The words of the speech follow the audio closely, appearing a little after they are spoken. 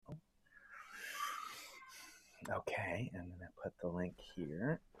Okay, I'm gonna put the link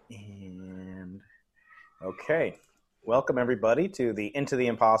here. And okay, welcome everybody to the Into the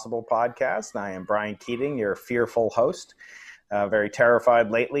Impossible podcast. I am Brian Keating, your fearful host. Very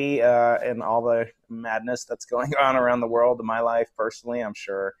terrified lately in all the madness that's going on around the world in my life personally. I'm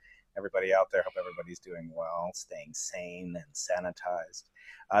sure everybody out there, hope everybody's doing well, staying sane and sanitized.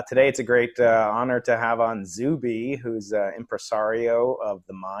 Today, it's a great honor to have on Zuby, who's an impresario of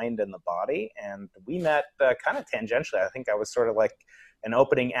the mind and the body. And we met kind of tangentially. I think I was sort of like an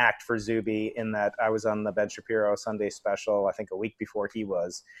opening act for Zuby in that I was on the Ben Shapiro Sunday special, I think a week before he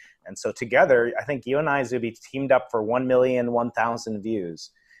was. And so together, I think you and I, Zuby, teamed up for 1,001,000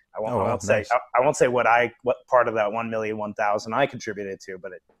 views. Oh, wow. Nice. I won't say what part of that 1,001,000 I contributed to,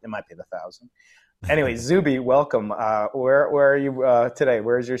 but it might be the thousand. Anyway, Zuby, welcome. Where are you today?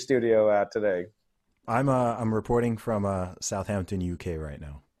 Where's your studio at today? I'm reporting from Southampton, UK right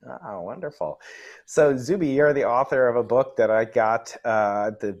now. Oh, wonderful. So, Zuby, you're the author of a book that I got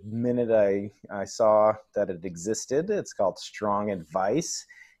the minute I saw that it existed. It's called Strong Advice.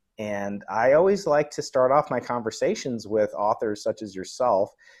 And I always like to start off my conversations with authors such as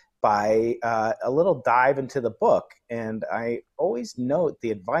yourself by a little dive into the book. And I always note the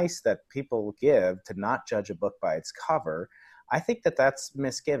advice that people give to not judge a book by its cover. I think that that's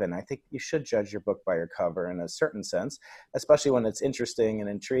misgiven. I think you should judge your book by your cover in a certain sense, especially when it's interesting and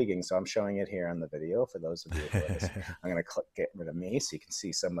intriguing. So I'm showing it here on the video for those of you who are listening. I'm going to get rid of me so you can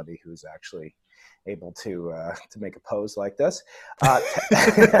see somebody who's actually able to make a pose like this.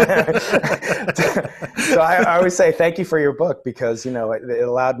 So I always say thank you for your book because, you know, it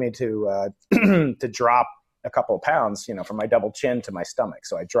allowed me to to drop a couple of pounds, you know, from my double chin to my stomach.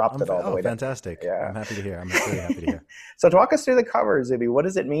 So I dropped it all the way down. Fantastic. Yeah. I'm happy to hear. I'm really happy to hear. So talk us through the cover, Zuby. What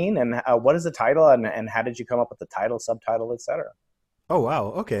does it mean? And what is the title? And how did you come up with the title, subtitle, etc.? Oh, wow.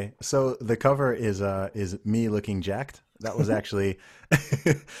 Okay. So the cover is me looking jacked. That was actually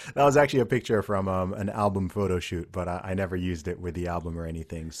a picture from an album photo shoot, but I never used it with the album or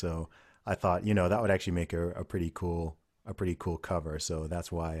anything. So I thought, you know, that would actually make a pretty cool cover. So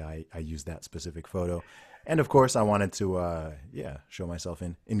that's why I used that specific photo. And of course, I wanted to, show myself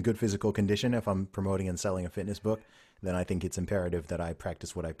in good physical condition. If I'm promoting and selling a fitness book, then I think it's imperative that I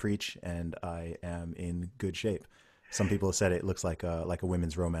practice what I preach and I am in good shape. Some people have said it looks like a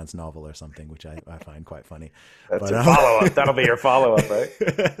women's romance novel or something, which I find quite funny. That's your follow-up. That'll be your follow-up, right?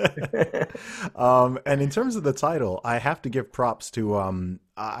 And in terms of the title, I have to give props to,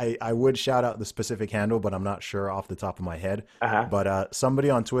 I would shout out the specific handle, but I'm not sure off the top of my head. Uh-huh. But somebody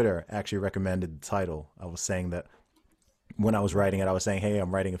on Twitter actually recommended the title. I was saying that when I was writing it, I was saying, hey,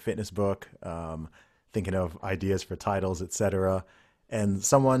 I'm writing a fitness book, thinking of ideas for titles, etc. And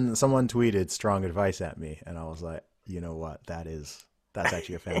someone tweeted strong advice at me, and I was like, you know what, that's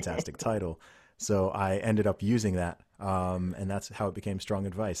actually a fantastic title. So I ended up using that, and that's how it became Strong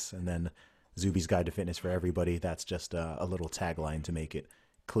Advice. And then Zuby's Guide to Fitness for Everybody, that's just a little tagline to make it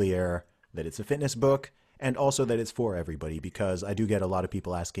clear that it's a fitness book and also that it's for everybody, because I do get a lot of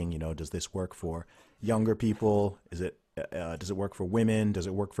people asking, you know, does this work for younger people? Does it work for women? Does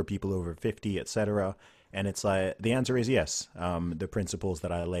it work for people over 50, etc.? And it's like, the answer is yes. The principles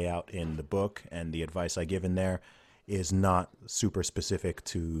that I lay out in the book and the advice I give in there is not super specific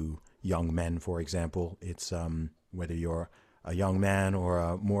to young men, for example. It's whether you're a young man or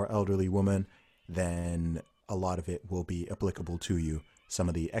a more elderly woman, then a lot of it will be applicable to you. Some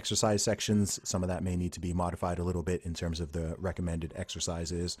of the exercise sections, some of that may need to be modified a little bit in terms of the recommended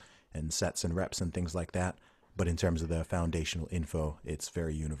exercises and sets and reps and things like that. But in terms of the foundational info, it's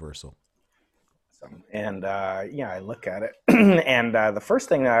very universal. And I look at it, and the first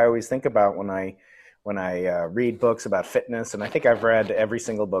thing that I always think about when I read books about fitness, and I think I've read every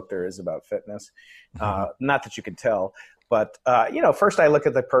single book there is about fitness, not that you can tell, but first I look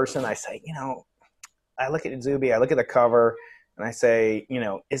at the person. I say, I look at Zuby, I look at the cover, and I say,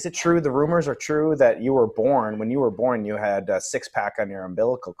 is it true? The rumors are true that when you were born, you had a six-pack on your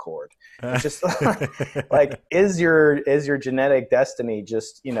umbilical cord. It's just like, is your genetic destiny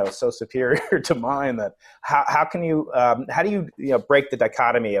just, so superior to mine that how can you, how do you break the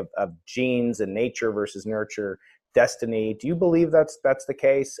dichotomy of genes and nature versus nurture, destiny? Do you believe that's the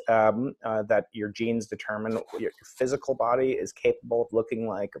case, that your genes determine what your physical body is capable of looking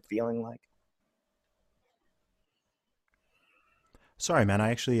like or feeling like? Sorry, man. I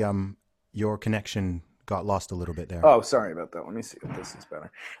actually, your connection got lost a little bit there. Oh, sorry about that. Let me see if this is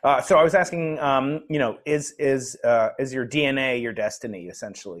better. So I was asking, is your DNA your destiny?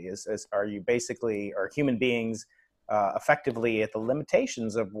 Essentially, are human beings effectively at the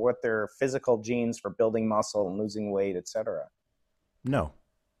limitations of what their physical genes for building muscle and losing weight, etc.? No.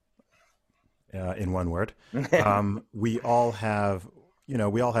 in one word. We all have,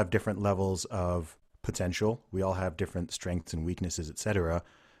 we all have different levels of potential. We all have different strengths and weaknesses, etc.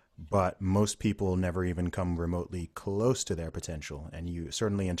 But most people never even come remotely close to their potential. And you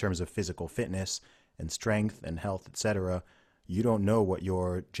certainly, in terms of physical fitness and strength and health, etc., you don't know what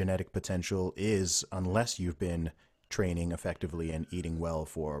your genetic potential is unless you've been training effectively and eating well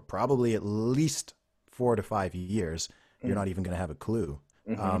for probably at least 4 to 5 years. You're not even going to have a clue.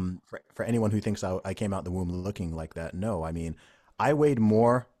 Mm-hmm. For anyone who thinks I came out the womb looking like that, no. I mean, I weighed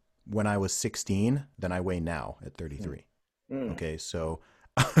more when I was 16 than I weigh now at 33. Mm-hmm. Okay, so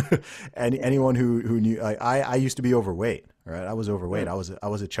and anyone who knew, I used to be overweight. Right, I was overweight. I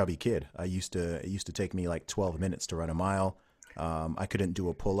was a chubby kid. It used to take me like 12 minutes to run a mile. I couldn't do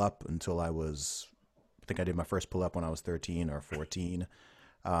a pull up until I think I did my first pull up when I was 13 or 14.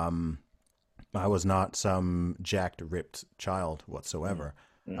 Um, I was not some jacked, ripped child whatsoever.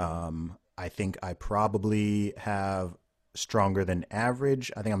 Mm-hmm. I think I probably have stronger than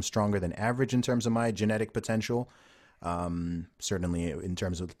average. I think I'm stronger than average in terms of my genetic potential. Certainly in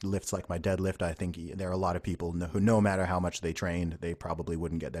terms of lifts like my deadlift, I think there are a lot of people who, no matter how much they trained, they probably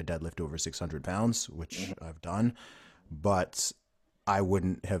wouldn't get their deadlift over 600 pounds, which I've done. But I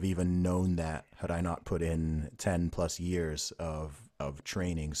wouldn't have even known that had I not put in 10 plus years of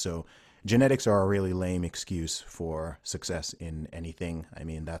training. So genetics are a really lame excuse for success in anything. I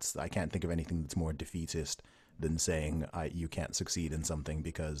mean, I can't think of anything that's more defeatist than saying you can't succeed in something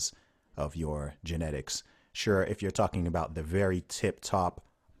because of your genetics. Sure, if you're talking about the very tip top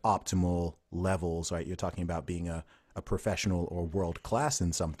optimal levels, right? You're talking about being a professional or world class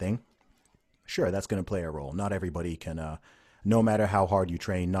in something. Sure, that's going to play a role. Not everybody can, no matter how hard you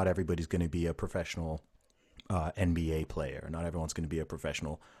train, not everybody's going to be a professional NBA player. Not everyone's going to be a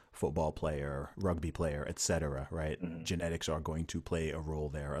professional football player, rugby player, etc. Right? Mm-hmm. Genetics are going to play a role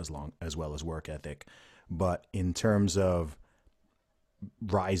there as well as work ethic. But in terms of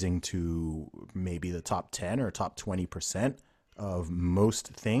rising to maybe the top 10 or top 20% of most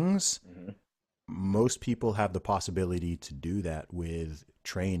things, Mm-hmm. most people have the possibility to do that with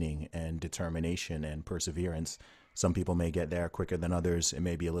training and determination and perseverance. Some people may get there quicker than others. It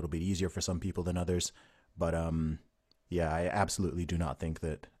may be a little bit easier for some people than others. But yeah, I absolutely do not think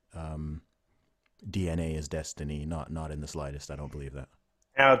that DNA is destiny. Not in the slightest. I don't believe that.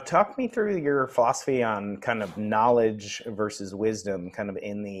 Now, talk me through your philosophy on kind of knowledge versus wisdom, kind of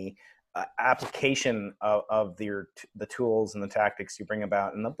in the application of the tools and the tactics you bring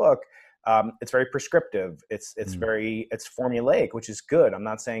about in the book. It's very prescriptive. Mm, It's formulaic, which is good. I'm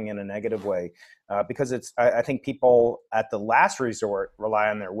not saying in a negative way, because I think people at the last resort rely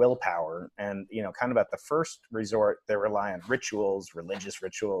on their willpower, and kind of at the first resort they rely on rituals, religious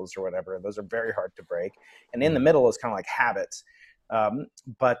rituals or whatever. Those are very hard to break, and in the mm. middle is kind of like habits.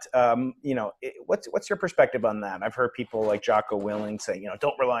 What's your perspective on that? I've heard people like Jocko Willing say,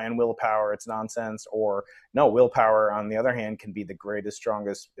 don't rely on willpower; it's nonsense. Or no, willpower, on the other hand, can be the greatest,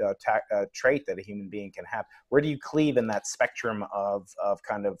 strongest trait that a human being can have. Where do you cleave in that spectrum of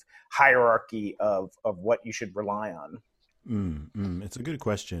kind of hierarchy of what you should rely on? It's a good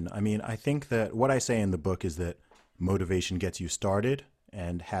question. I mean, I think that what I say in the book is that motivation gets you started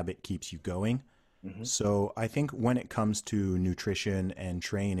and habit keeps you going. Mm-hmm. So I think when it comes to nutrition and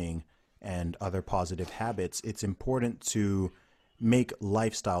training and other positive habits, it's important to make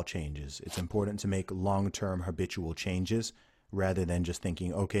lifestyle changes. It's important to make long-term habitual changes rather than just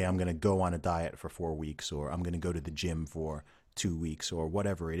thinking, okay, I'm going to go on a diet for 4 weeks or I'm going to go to the gym for 2 weeks or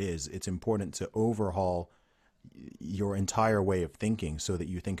whatever it is. It's important to overhaul your entire way of thinking so that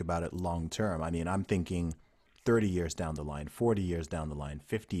you think about it long term. I mean, I'm thinking 30 years down the line, 40 years down the line,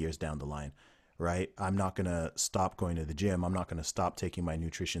 50 years down the line, right? I'm not going to stop going to the gym. I'm not going to stop taking my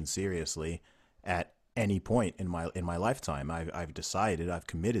nutrition seriously at any point in my lifetime. I've decided, I've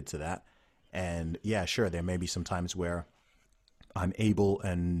committed to that. And yeah, sure, there may be some times where I'm able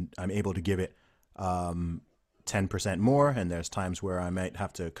to give it 10% more, and there's times where I might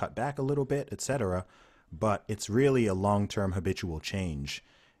have to cut back a little bit, etc. But it's really a long-term habitual change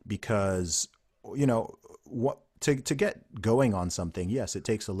because what to get going on something. Yes, it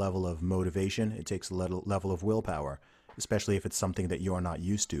takes a level of motivation. It takes a level of willpower, especially if it's something that you are not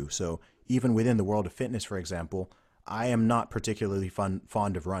used to. So even within the world of fitness, for example, I am not particularly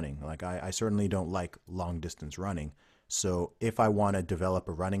fond of running. Like I certainly don't like long distance running. So if I want to develop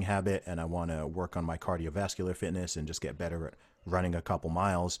a running habit and I want to work on my cardiovascular fitness and just get better at running a couple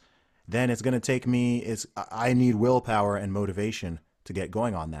miles, then it's going to take me, I need willpower and motivation to get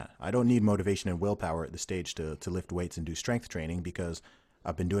going on that. I don't need motivation and willpower at the stage to lift weights and do strength training because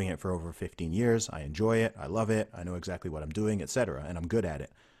I've been doing it for over 15 years. I enjoy it. I love it. I know exactly what I'm doing, etc. And I'm good at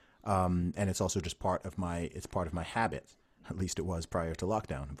it. And it's also just part of my habit. At least it was prior to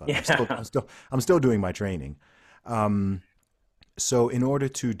lockdown, but Yeah. I'm still doing my training. Um, so in order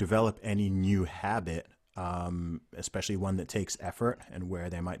to develop any new habit, especially one that takes effort and where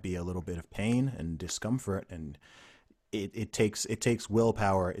there might be a little bit of pain and discomfort, and it takes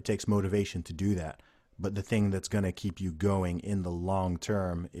willpower, it takes motivation to do that. But the thing that's going to keep you going in the long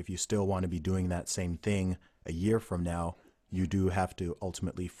term, if you still want to be doing that same thing a year from now, you do have to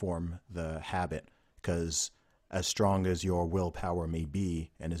ultimately form the habit. Because as strong as your willpower may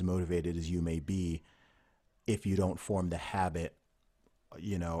be and as motivated as you may be, if you don't form the habit,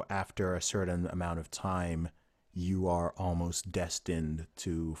 after a certain amount of time, you are almost destined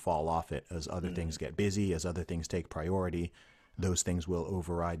to fall off it as other things Mm, get busy, as other things take priority. Those things will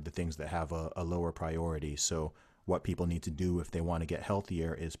override the things that have a lower priority. So, what people need to do if they want to get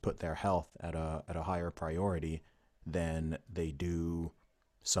healthier is put their health at a higher priority than they do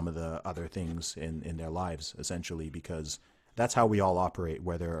some of the other things in their lives, essentially, because that's how we all operate,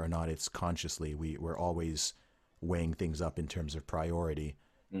 whether or not it's consciously. We're always weighing things up in terms of priority.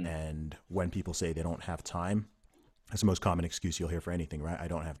 mm, And when people say they don't have time, that's the most common excuse you'll hear for anything, right? I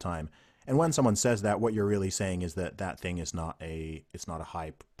don't have time. And when someone says that, what you're really saying is that that thing is not a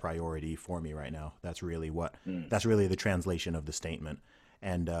high priority for me right now. mm. That's really the translation of the statement.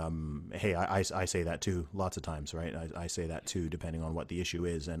 And hey, I say that too lots of times, right? I say that too, depending on what the issue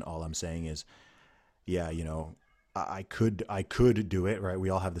is. And all I'm saying is, yeah, I could do it, right? We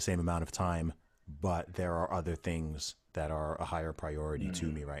all have the same amount of time, but there are other things that are a higher priority to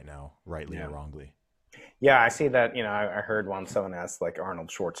Mm. me right now, rightly or Yeah. wrongly. Yeah, I see that. I heard once someone asked like Arnold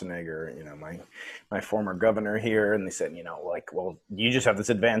Schwarzenegger, my former governor here, and they said, like, well, you just have this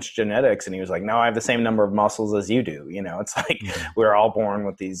advanced genetics, and he was like, no, I have the same number of muscles as you do. It's like Hmm. we're all born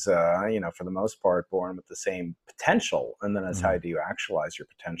with these, for the most part, born with the same potential, and then it's how Hmm. do you actualize your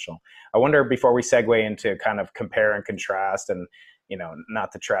potential? I wonder before we segue into kind of compare and contrast and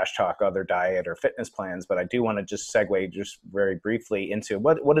not to trash talk other diet or fitness plans, but I do want to just segue just very briefly into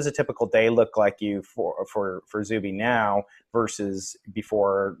what does a typical day look like you for Zuby now versus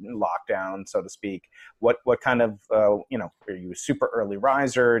before lockdown, so to speak. What kind of are you a super early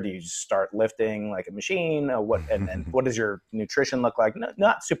riser? Do you just start lifting like a machine? What and then what does your nutrition look like?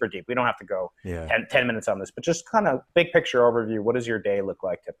 Not super deep. We don't have to go Yeah. 10 minutes on this, but just kind of big picture overview. What does your day look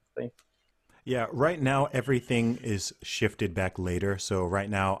like typically? Yeah, right now everything is shifted back later. So right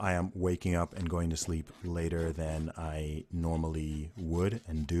now I am waking up and going to sleep later than I normally would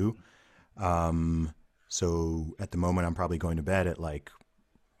and do. Um, so at the moment I'm probably going to bed at like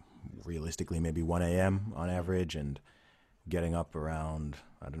realistically maybe 1 a.m. on average and getting up around,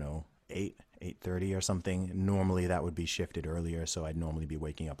 I don't know, 8:30 or something. Normally that would be shifted earlier, so I'd normally be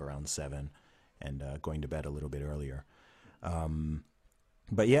waking up around 7 and going to bed a little bit earlier. Um,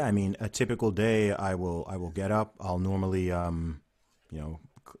 but yeah, I mean, a typical day, I will get up. I'll normally,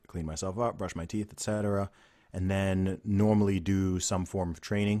 clean myself up, brush my teeth, etc., and then normally do some form of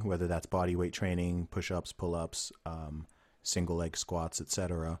training, whether that's body weight training, push-ups, pull-ups, single leg squats,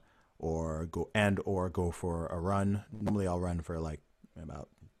 etc., or go for a run. Normally, I'll run for like about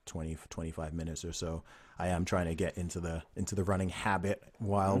 25 minutes or so. I am trying to get into the running habit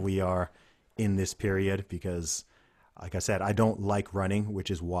while Mm-hmm. we are in this period because like I said, I don't like running, which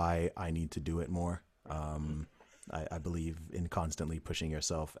is why I need to do it more. I believe in constantly pushing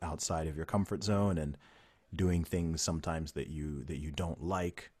yourself outside of your comfort zone and doing things sometimes that you don't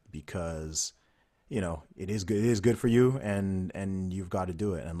like because it is good for you and you've got to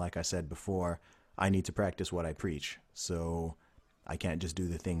do it. And like I said before, I need to practice what I preach. So I can't just do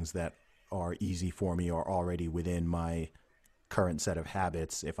the things that are easy for me or already within my current set of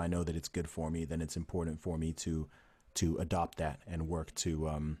habits. If I know that it's good for me, then it's important for me to adopt that and work to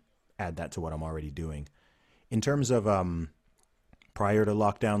add that to what I'm already doing. In terms of prior to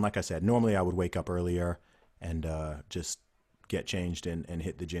lockdown, like I said, normally I would wake up earlier and just get changed and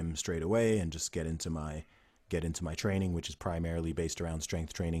hit the gym straight away and just get into my training, which is primarily based around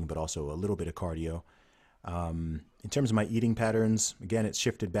strength training, but also a little bit of cardio. In terms of my eating patterns, again, it's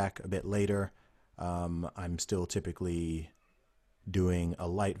shifted back a bit later. I'm still typically doing a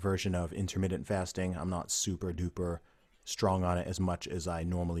light version of intermittent fasting. I'm not super duper strong on it as much as I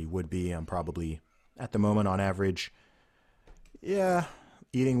normally would be. I'm probably at the moment on average, yeah,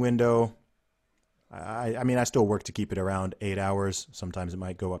 eating window. I mean, I still work to keep it around 8 hours. Sometimes it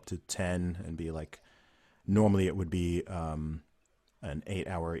might go up to 10 and be like, normally it would be an 8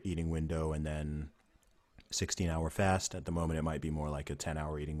 hour eating window and then 16-hour fast. At the moment, it might be more like a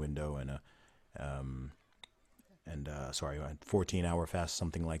 10-hour eating window and a 14-hour fast,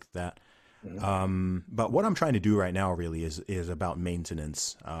 something like that. Mhm. But what I'm trying to do right now really is about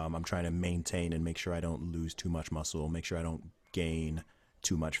maintenance. I'm trying to maintain and make sure I don't lose too much muscle, make sure I don't gain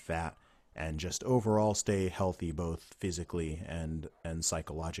too much fat, and just overall stay healthy both physically and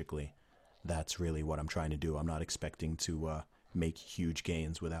psychologically. That's really what I'm trying to do. I'm not expecting to make huge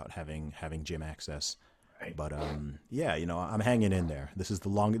gains without having gym access. Right. But yeah, I'm hanging in there. This is the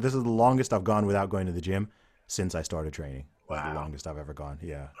longest I've gone without going to the gym since I started training. This is the Wow. longest I've ever gone.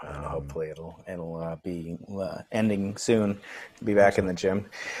 Yeah, and Hopefully it'll be ending soon. Be hope back in so. the gym.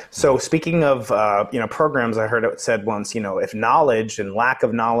 Yeah. So speaking of programs, I heard it said once, if knowledge and lack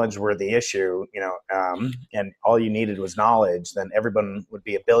of knowledge were the issue, and all you needed was knowledge, then everyone would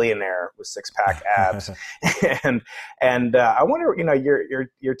be a billionaire with six pack abs. and I wonder,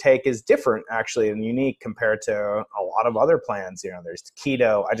 your take is different actually and unique compared to a lot of other plans. There's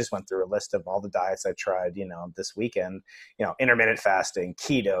keto. I just went through a list of all the diets I tried, this weekend. Intermittent fasting,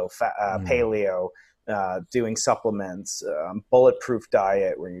 keto, Mm. paleo, doing supplements, bulletproof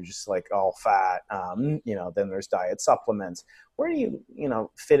diet where you're just like all fat. Then there's diet supplements. Where do you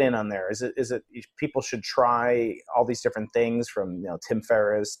fit in on there? Is it people should try all these different things from Tim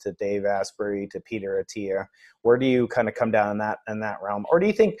Ferriss to Dave Asprey to Peter Attia? Where do you kind of come down in that realm, or do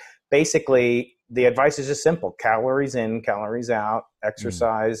you think basically the advice is just simple: calories in, calories out, Mm.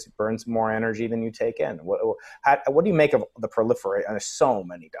 exercise burns more energy than you take in? What do you make of the proliferate? And there's so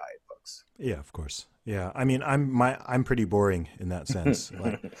many diet books. Yeah, of course. Yeah, I mean, I'm pretty boring in that sense.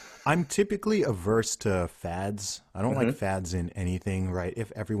 Like, I'm typically averse to fads. I don't like Hmm. fads in anything, right?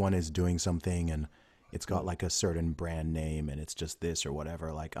 If everyone is doing something and it's got like a certain brand name and it's just this or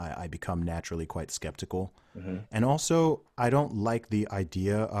whatever, like I become naturally quite skeptical. Hmm. And also, I don't like the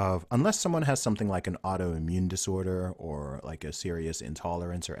idea of, unless someone has something like an autoimmune disorder or like a serious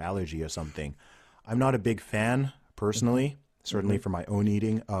intolerance or allergy or something, I'm not a big fan personally, certainly Hmm. for my own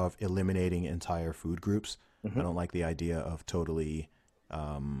eating, of eliminating entire food groups. I Hmm. don't like the idea of totally,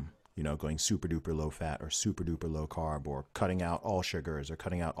 going super duper low fat or super duper low carb, or cutting out all sugars or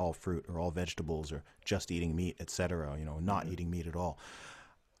cutting out all fruit or all vegetables or just eating meat, etc., not Hmm. eating meat at all.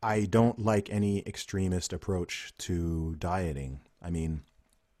 I don't like any extremist approach to dieting. I mean,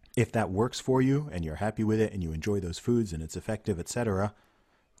 if that works for you and you're happy with it and you enjoy those foods and it's effective, etc.,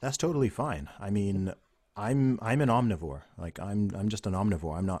 that's totally fine. I mean, I'm an omnivore. Like I'm just an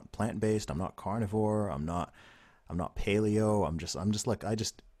omnivore. I'm not plant-based, I'm not carnivore, I'm not paleo. I'm just like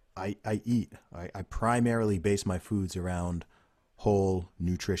I eat. I primarily base my foods around whole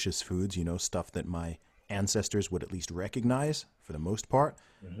nutritious foods, stuff that my ancestors would at least recognize for the most part.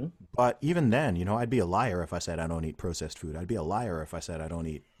 Hmm. But even then, I'd be a liar if I said I don't eat processed food. I'd be a liar if I said I don't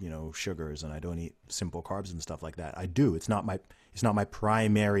eat, sugars and I don't eat simple carbs and stuff like that. I do. It's not my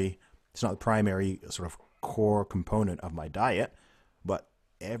primary it's not the primary sort of core component of my diet, but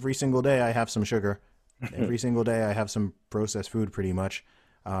every single day I have some sugar. Every single day I have some processed food pretty much.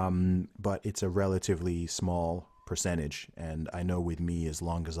 But it's a relatively small percentage, and I know with me, as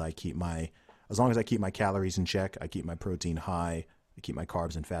long as I keep my calories in check, I keep my protein high, I keep my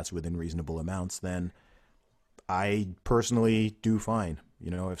carbs and fats within reasonable amounts, then I personally do fine.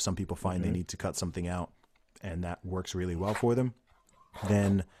 If some people find they Hmm. need to cut something out and that works really well for them,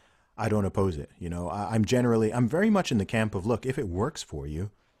 then I don't oppose it. I'm very much in the camp of, look, if it works for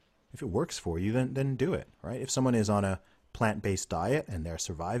you, then do it, right? If someone is on a plant-based diet and they're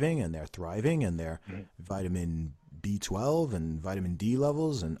surviving and they're thriving and their vitamin B12 and vitamin D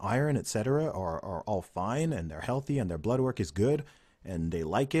levels and iron, etc., are all fine and they're healthy and their blood work is good and they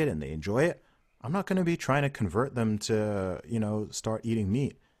like it and they enjoy it, I'm not going to be trying to convert them to, start eating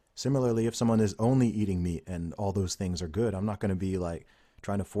meat. Similarly, if someone is only eating meat and all those things are good, I'm not going to be like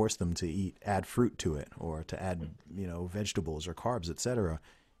trying to force them to add fruit to it or to add, vegetables or carbs, etc.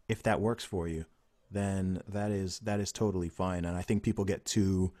 If that works for you, then that is totally fine. And I think people get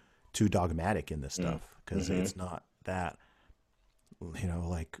too dogmatic in this stuff because Hmm. it's not that,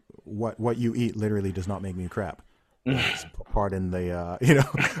 like what you eat literally does not make me crap. Pardon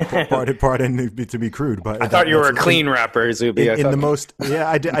the pardon to be crude, I but thought you were that's a clean rapper, in, Zuby. I in the thought. most, yeah,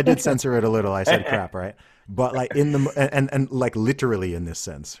 I did censor it a little. I said crap, right? But like in the and like literally in this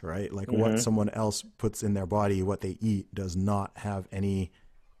sense, right? Like what Hmm. someone else puts in their body, what they eat, does not have any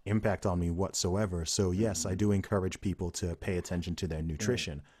impact on me whatsoever. So yes, I do encourage people to pay attention to their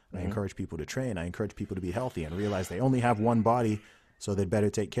nutrition. I Hmm. encourage people to train. I encourage people to be healthy and realize they only have one body, so they'd better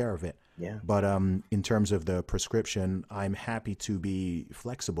take care of it. Yeah. But in terms of the prescription, I'm happy to be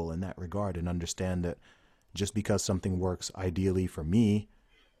flexible in that regard and understand that just because something works ideally for me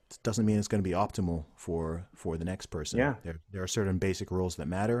doesn't mean it's going to be optimal for the next person. Yeah. There are certain basic rules that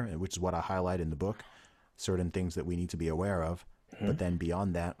matter, which is what I highlight in the book. Certain things that we need to be aware of, Hmm. but then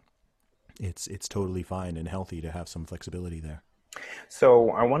beyond that, it's totally fine and healthy to have some flexibility there. So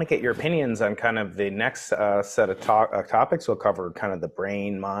I want to get your opinions on kind of the next set of topics. We'll cover kind of the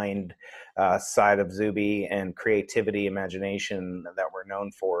brain, mind side of Zuby and creativity, imagination that we're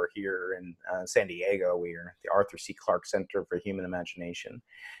known for here in San Diego. We are the Arthur C. Clarke Center for Human Imagination.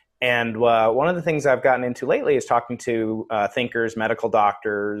 And one of the things I've gotten into lately is talking to thinkers, medical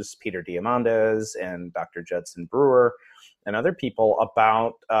doctors, Peter Diamandis and Dr. Judson Brewer, and other people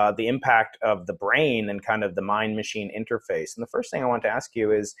about the impact of the brain and kind of the mind-machine interface. And the first thing I want to ask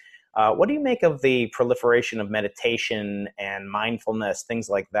you is, what do you make of the proliferation of meditation and mindfulness, things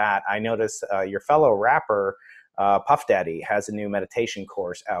like that? I notice your fellow rapper, Puff Daddy, has a new meditation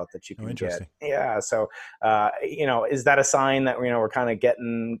course out that you Oh, can get. interesting. Yeah, so is that a sign that we're kind of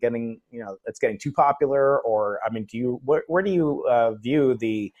getting it's getting too popular, or I mean, where do you view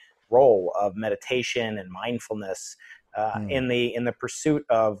the role of meditation and mindfulness Hmm. in the pursuit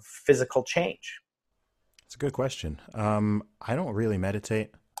of physical change? It's a good question. I don't really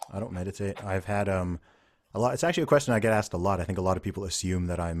meditate. I don't meditate. I've had a lot. It's actually a question I get asked a lot. I think a lot of people assume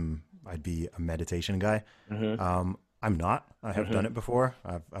that I'd be a meditation guy. Mm-hmm. I'm not. I have Mm-hmm. done it before.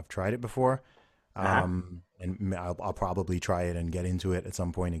 I've tried it before. Uh-huh. And I'll probably try it and get into it at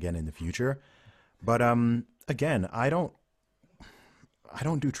some point again in the future. But again, I don't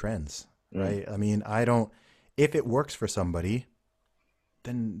do trends, Mm-hmm. right? I mean, I don't. If it works for somebody,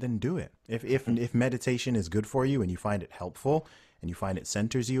 then do it. If meditation is good for you and you find it helpful and you find it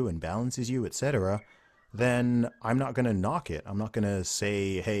centers you and balances you, etc., then I'm not going to knock it. I'm not going to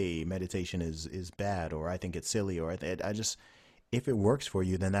say, "Hey, meditation is bad," or "I think it's silly," or I just if it works for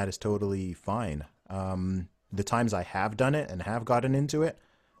you, then that is totally fine. The times I have done it and have gotten into it,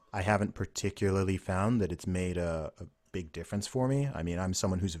 I haven't particularly found that it's made a big difference for me. I mean, I'm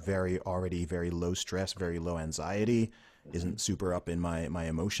someone who's already very low stress, very low anxiety, Mm-hmm. isn't super up in my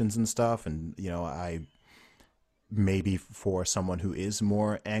emotions and stuff. And, I maybe for someone who is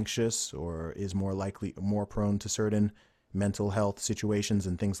more anxious or is more prone to certain mental health situations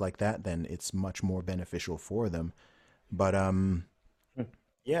and things like that, then it's much more beneficial for them. But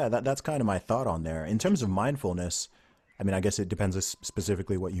yeah, that's kind of my thought on there. In terms of mindfulness, I mean, I guess it depends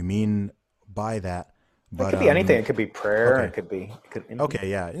specifically what you mean by that. It But could be anything. It could be prayer. It okay, could be. It could, okay,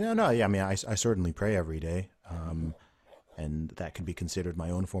 yeah, no, yeah. I mean, I certainly pray every day, and that can be considered my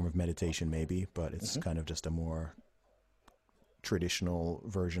own form of meditation, maybe. But it's Mhm. kind of just a more traditional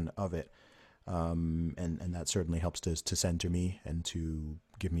version of it, and that certainly helps to center me and to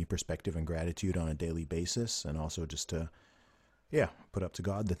give me perspective and gratitude on a daily basis, and also just to yeah put up to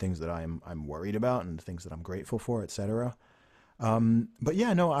God the things that I'm worried about and the things that I'm grateful for, etc. But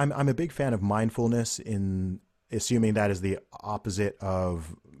yeah, no, I'm a big fan of mindfulness in assuming that is the opposite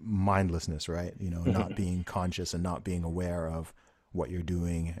of mindlessness, right? Not being conscious and not being aware of what you're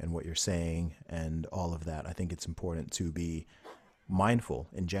doing and what you're saying and all of that. I think it's important to be mindful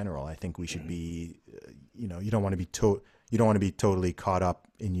in general. I think we should be, you don't want to you don't want to be totally caught up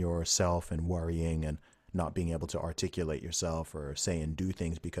in yourself and worrying and not being able to articulate yourself or say and do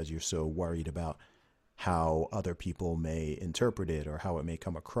things because you're so worried about how other people may interpret it or how it may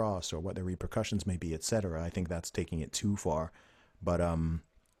come across or what the repercussions may be, etc. I think that's taking it too far. But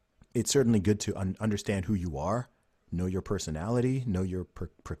it's certainly good to understand who you are, know your personality, know your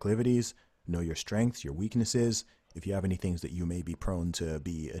proclivities, know your strengths, your weaknesses. If you have any things that you may be prone to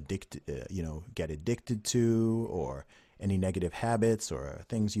be addicted, get addicted to, or any negative habits or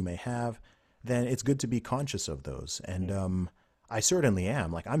things you may have, then it's good to be conscious of those. And I certainly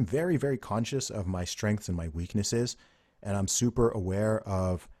am. Like, I'm very, very conscious of my strengths and my weaknesses, and I'm super aware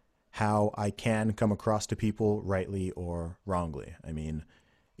of how I can come across to people rightly or wrongly. I mean,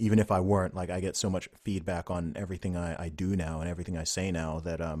 even if I weren't, like, I get so much feedback on everything I do now and everything I say now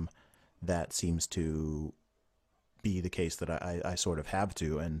that that seems to be the case that I sort of have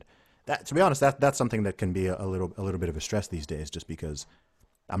to. And that, to be honest, that's something that can be a little bit of a stress these days, just because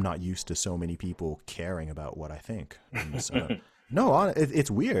I'm not used to so many people caring about what I think. And so, no,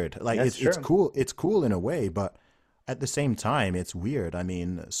 it's weird. Like, That's it's true. cool. It's cool in a way, but at the same time, it's weird. I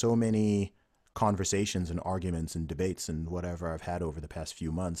mean, so many conversations and arguments and debates and whatever I've had over the past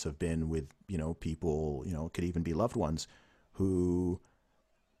few months have been with, people, could even be loved ones who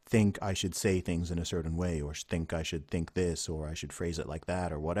think I should say things in a certain way or think I should think this or I should phrase it like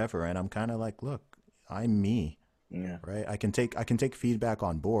that or whatever. And I'm kind of like, look, I'm me, Yeah. right? I can take feedback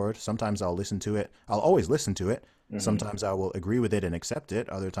on board. Sometimes I'll listen to it. I'll always listen to it. Hmm. Sometimes I will agree with it and accept it.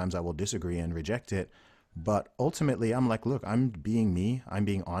 Other times I will disagree and reject it. But ultimately, I'm like, look, I'm being me. I'm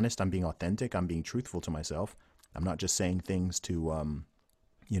being honest. I'm being authentic. I'm being truthful to myself. I'm not just saying things to,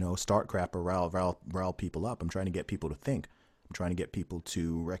 start crap or rile people up. I'm trying to get people to think. I'm trying to get people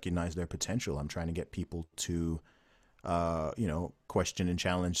to recognize their potential. I'm trying to get people to, question and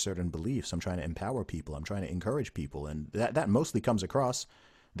challenge certain beliefs. I'm trying to empower people. I'm trying to encourage people. And that mostly comes across.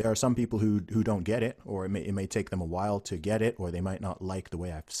 There are some people who don't get it, or it may take them a while to get it, or they might not like the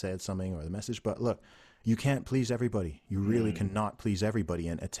way I've said something or the message. But look, you can't please everybody. You really cannot please everybody.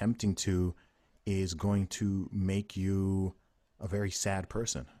 And attempting to is going to make you a very sad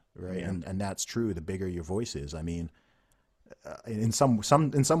person, right? Yeah. And that's true. The bigger your voice is. I mean, in some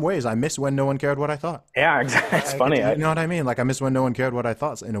ways, I miss when no one cared what I thought. Yeah, exactly. It's funny. You know what I mean? Like, I miss when no one cared what I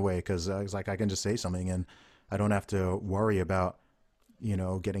thought in a way, because it's like I can just say something and I don't have to worry about,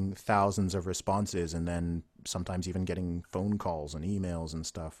 getting thousands of responses, and then sometimes even getting phone calls and emails and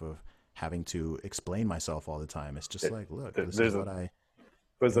stuff of having to explain myself all the time. It's just like, look, this is what I.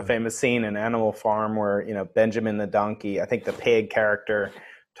 Was a famous scene in Animal Farm where Benjamin the donkey, I think the pig character,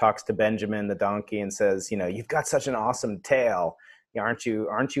 talks to Benjamin the donkey and says, you've got such an awesome tail. Aren't you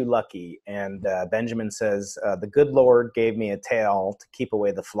lucky? And Benjamin says, the good Lord gave me a tail to keep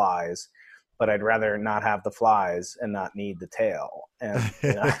away the flies, but I'd rather not have the flies and not need the tail. And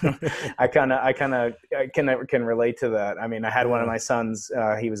I can relate to that. I mean, I had one of my sons,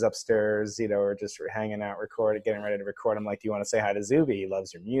 he was upstairs, we're just hanging out, getting ready to record. I'm like, do you want to say hi to Zuby? He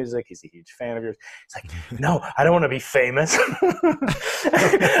loves your music. He's a huge fan of yours. He's like, no, I don't want to be famous.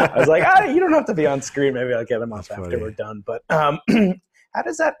 I was like, you don't have to be on screen. Maybe I'll get him off after we're done. But how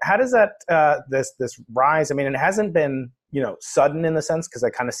does that this rise? I mean, it hasn't been sudden in the sense, because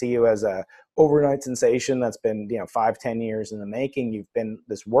I kind of see you as a overnight sensation that's been 5-10 years in the making. You've been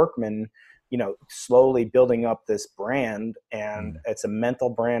this workman, slowly building up this brand, and it's a mental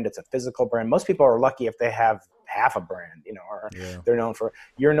brand, it's a physical brand. Most people are lucky if they have half a brand, or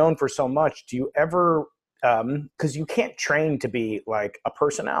you're known for so much. Do you ever, because you can't train to be like a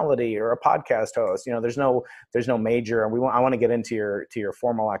personality or a podcast host, there's no major, and I want to get into your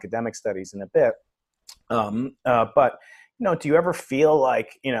formal academic studies in a bit. But do you ever feel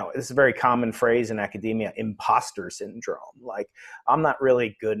like, this is a very common phrase in academia, imposter syndrome? Like, I'm not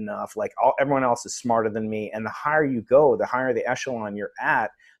really good enough. Like, everyone else is smarter than me. And the higher you go, the higher the echelon you're at,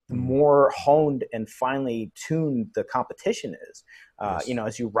 the more honed and finely tuned the competition is. Yes.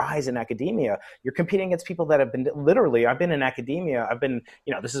 As you rise in academia, you're competing against people that have been I've been in academia. I've been,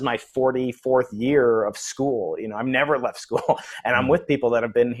 this is my 44th year of school. I've never left school, and I'm with people that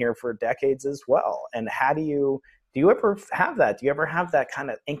have been here for decades as well. And how do you ever have that? Do you ever have that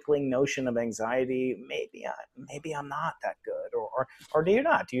kind of inkling notion of anxiety? Maybe I'm not that good, or do you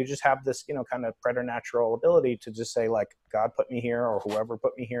not? Do you just have this, kind of preternatural ability to just say, like, God put me here, or whoever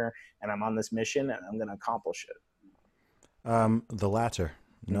put me here, and I'm on this mission and I'm going to accomplish it? The latter.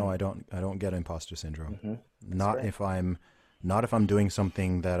 No, I don't get imposter syndrome. Not if I'm doing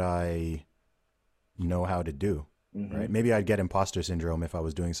something that I know how to do. Right? Maybe I'd get imposter syndrome if I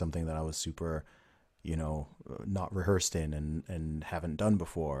was doing something that I was super, not rehearsed in and haven't done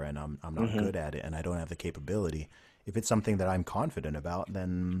before, and I'm not good at it, and I don't have the capability. If it's something that I'm confident about,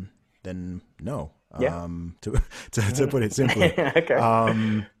 then no. Yeah. To put it simply.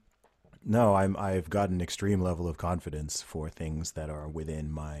 Okay. No, I've got an extreme level of confidence for things that are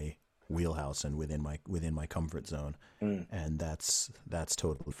within my wheelhouse and within my comfort zone, and that's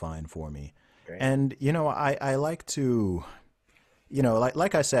totally fine for me. Great. And I like to,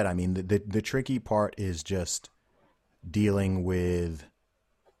 like I said, I mean, the tricky part is just dealing with,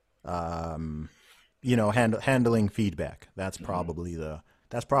 handling feedback. That's probably the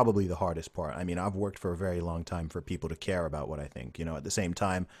hardest part. I mean, I've worked for a very long time for people to care about what I think. At the same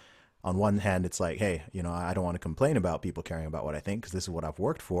time, on one hand, it's like, hey, I don't want to complain about people caring about what I think, because this is what I've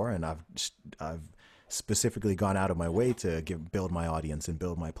worked for, and I've specifically gone out of my way to build my audience and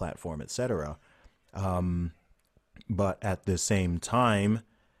build my platform, etc. But at the same time,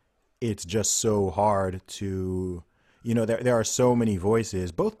 it's just so hard to, there are so many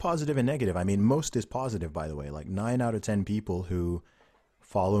voices, both positive and negative. I mean, most is positive, by the way. Like 9 out of 10 people who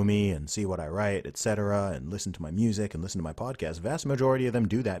follow me and see what I write, etc., and listen to my music and listen to my podcast, vast majority of them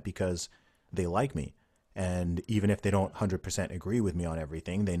do that because they like me. And even if they don't 100% agree with me on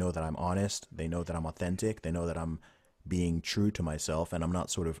everything, they know that I'm honest, they know that I'm authentic, they know that I'm being true to myself, and I'm not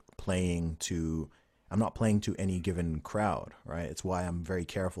sort of playing to any given crowd, right? It's why I'm very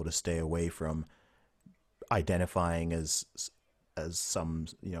careful to stay away from identifying as some,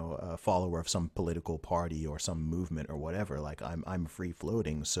 a follower of some political party or some movement or whatever. Like, I'm free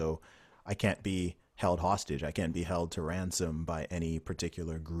floating, so I can't be held hostage. I can't be held to ransom by any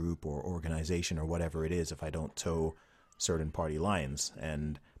particular group or organization or whatever it is if I don't toe certain party lines.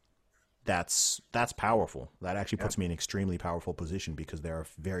 And that's powerful. That actually puts me in an extremely powerful position, because there are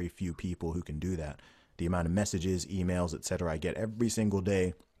very few people who can do that. the amount of messages, emails, etc. I get every single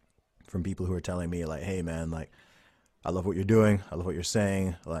day from people who are telling me like, hey man, like I love what you're doing. I love what you're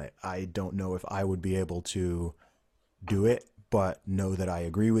saying. Like, I don't know if I would be able to do it, but know that I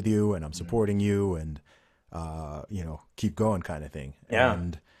agree with you and I'm supporting you and, keep going kind of thing. Yeah.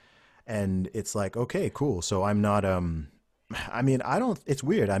 And it's like, okay, cool. So I'm not, I mean, I don't, it's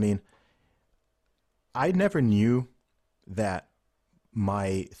weird. I mean, I never knew that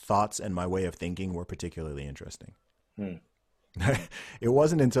my thoughts and my way of thinking were particularly interesting. Hmm. It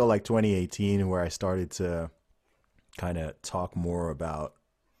wasn't until like 2018 where I started to kind of talk more about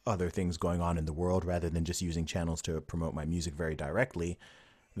other things going on in the world rather than just using channels to promote my music very directly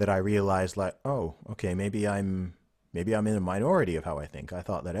that I realized like, oh, okay, maybe I'm in a minority of how I think. I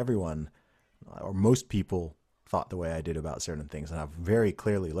thought that everyone or most people thought the way I did about certain things, and I've very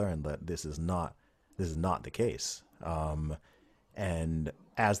clearly learned that this is not the case. And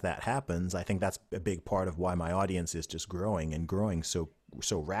as that happens, I think that's a big part of why my audience is just growing and growing so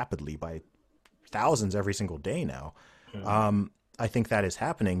rapidly by thousands every single day now. Hmm. I think that is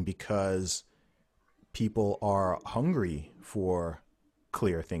happening because people are hungry for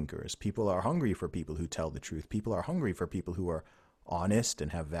clear thinkers. People are hungry for people who tell the truth. People are hungry for people who are honest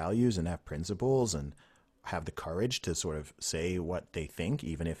and have values and have principles and have the courage to sort of say what they think,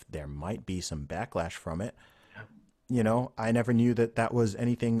 even if there might be some backlash from it. I never knew that that was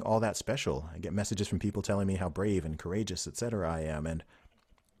anything all that special. I get messages from people telling me how brave and courageous, etc. I am. And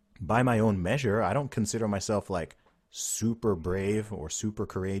by my own measure, I don't consider myself like super brave or super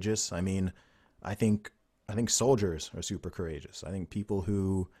courageous. I mean, I think I think soldiers are super courageous. I think people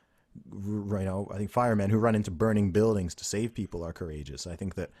who, I think firemen who run into burning buildings to save people are courageous. I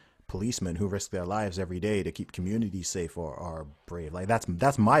think that policemen who risk their lives every day to keep communities safe are brave. Like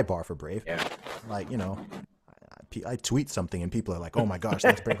that's my bar for brave. Yeah. Like I tweet something and people are like, "Oh my gosh,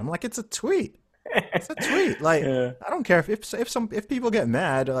 that's brave." I'm like, "It's a tweet. It's a tweet. Like, Yeah. I don't care if people get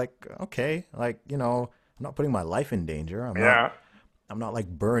mad. Like, okay, like I'm not putting my life in danger. Yeah. I'm not like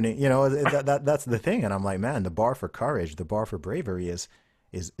burning. That's the thing. And I'm like, man, the bar for courage, the bar for bravery is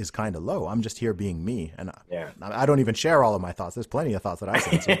kind of low. I'm just here being me, and Yeah. I don't even share all of my thoughts. There's plenty of thoughts that I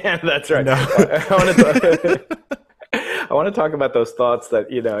say. So, That's right. no. I want to. I want to talk about those thoughts that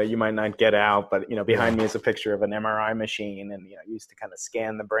you might not get out, but behind Yeah. me is a picture of an MRI machine, and used to kind of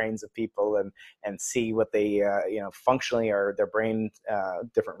scan the brains of people and see what they functionally are their brain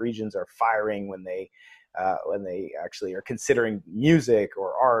different regions are firing when they actually are considering music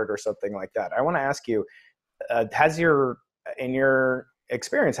or art or something like that. I want to ask you, has in your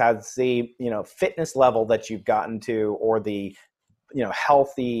experience, has the fitness level that you've gotten to, or the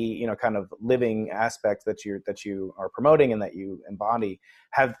healthy kind of living aspect that you are promoting and that you embody,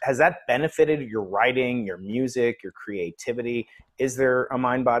 has that benefited your writing, your music, your creativity? Is there a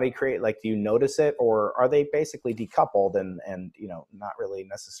mind body create, like, do you notice it, or are they basically decoupled and not really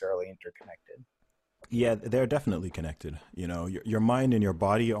necessarily interconnected? Yeah, they're definitely connected. Your mind and your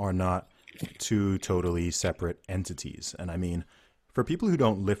body are not two totally separate entities. And I mean, for people who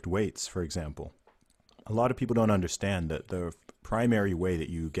don't lift weights, for example, a lot of people don't understand that the primary way that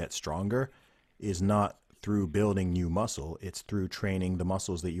you get stronger is not through building new muscle. It's through training the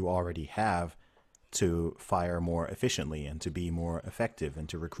muscles that you already have to fire more efficiently and to be more effective and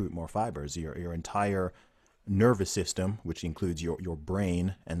to recruit more fibers. Your entire nervous system, which includes your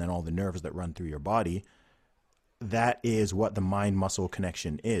brain and then all the nerves that run through your body, that is what the mind muscle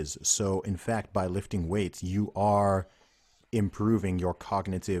connection is. So in fact, by lifting weights, you are improving your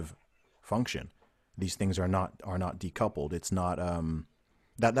cognitive function. These things are not decoupled. It's not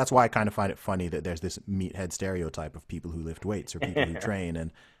that's why I kind of find it funny that there's this meathead stereotype of people who lift weights or people who train,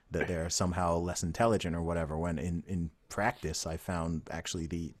 and that they're somehow less intelligent or whatever, when in practice I found actually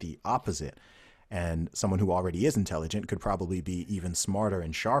the opposite. And someone who already is intelligent could probably be even smarter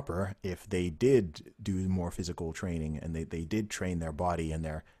and sharper if they did do more physical training and they did train their body and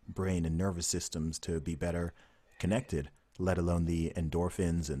their brain and nervous systems to be better connected, let alone the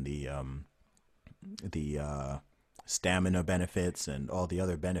endorphins and the stamina benefits and all the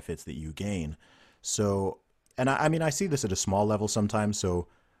other benefits that you gain. So, and I mean, I see this at a small level sometimes. So,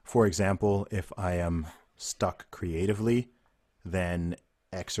 for example, if I am stuck creatively, then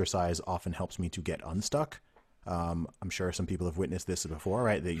exercise often helps me to get unstuck. I'm sure some people have witnessed this before,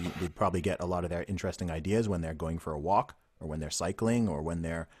 right? They probably get a lot of their interesting ideas when they're going for a walk or when they're cycling or when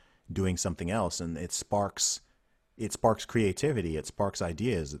they're doing something else, and it sparks creativity, it sparks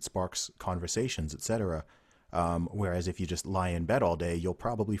ideas, it sparks conversations, etc. Whereas if you just lie in bed all day, you'll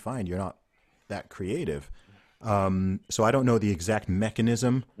probably find you're not that creative. So I don't know the exact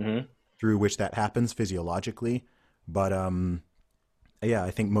mechanism Hmm. through which that happens physiologically, but Yeah,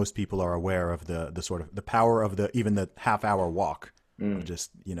 I think most people are aware of the sort of the power of the even the half-hour walk of Mm. just,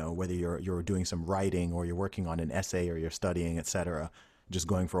 whether you're doing some writing or you're working on an essay or you're studying, etc. Just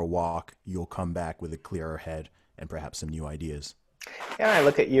going for a walk, you'll come back with a clearer head and perhaps some new ideas. Yeah, I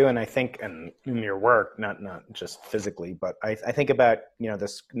look at you and I think, and in your work, not just physically, but I think about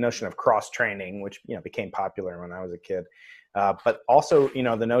this notion of cross training, which became popular when I was a kid, but also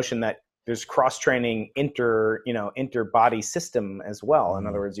the notion that there's cross training inter body system as well. In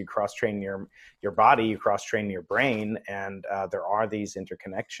other Mm, words, you cross train your body, you cross train your brain, and there are these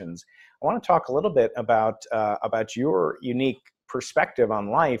interconnections. I want to talk a little bit about your unique perspective on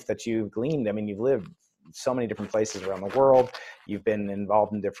life that you've gleaned. I mean, you've lived so many different places around the world. You've been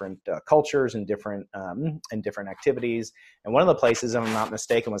involved in different cultures and different activities. And one of the places, if I'm not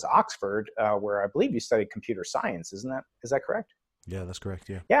mistaken, was Oxford, where I believe you studied computer science. Is that correct? yeah, that's correct.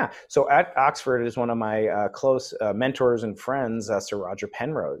 Yeah. Yeah. So at Oxford is one of my close mentors and friends, Sir Roger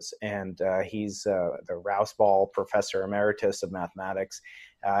Penrose, and he's the Rouse Ball Professor Emeritus of Mathematics.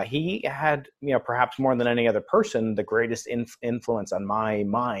 He had, perhaps more than any other person, the greatest influence on my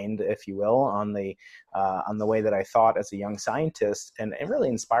mind, if you will, on the way that I thought as a young scientist, and it really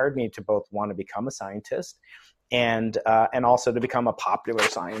inspired me to both want to become a scientist and also to become a popular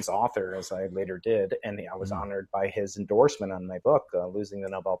science author, as I later did. And I was Mm, honored by his endorsement on my book. Losing the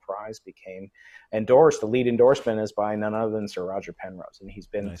Nobel Prize became endorsed. The lead endorsement is by none other than Sir Roger Penrose, and he's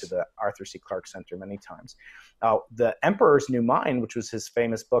been to nice. the Arthur C. Clarke Center many times. The Emperor's New Mind, which was his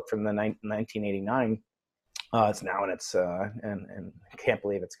famous book from the 1989. It's now in its and I can't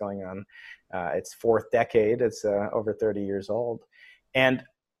believe it's going on its fourth decade. It's over 30 years old, and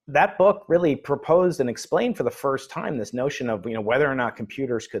that book really proposed and explained for the first time this notion of whether or not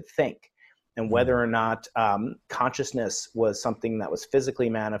computers could think, and Mm, whether or not consciousness was something that was physically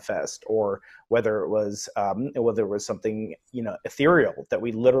manifest, or whether it was something ethereal that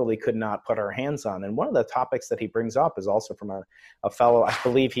we literally could not put our hands on. And one of the topics that he brings up is also from a fellow. I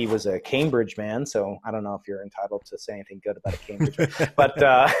believe he was a Cambridge man, so I don't know if you're entitled to say anything good about a Cambridge man, but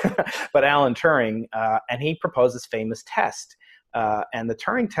but Alan Turing, and he proposed this famous test. And the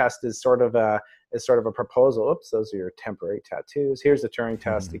Turing test is sort of a proposal. Oops, those are your temporary tattoos. Here's the Turing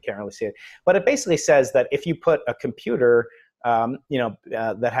test. You mm, can't really see it, but it basically says that if you put a computer,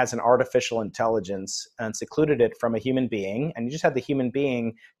 that has an artificial intelligence and secluded it from a human being, and you just had the human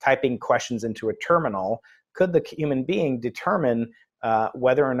being typing questions into a terminal, could the human being determine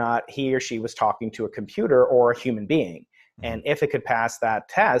whether or not he or she was talking to a computer or a human being? mm. And if it could pass that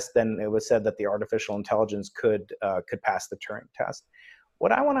test, then it was said that the artificial intelligence could pass the Turing test.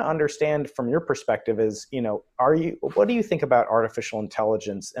 What I want to understand from your perspective is, what do you think about artificial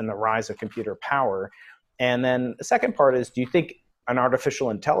intelligence and the rise of computer power? And then the second part is, do you think an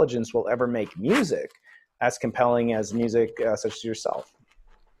artificial intelligence will ever make music as compelling as music such as yourself?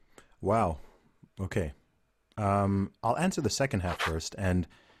 Wow. Okay. I'll answer the second half first, and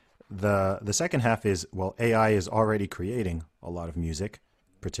the second half is, well, AI is already creating a lot of music,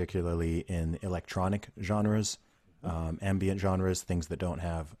 particularly in electronic genres, ambient genres, things that don't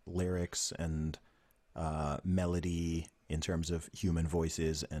have lyrics and melody in terms of human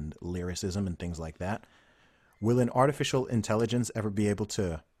voices and lyricism and things like that. Will an artificial intelligence ever be able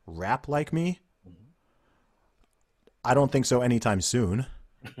to rap like me? I don't think so anytime soon.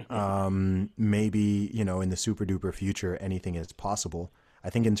 Maybe, in the super duper future, anything is possible. I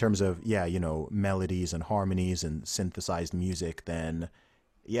think in terms of, yeah, melodies and harmonies and synthesized music, then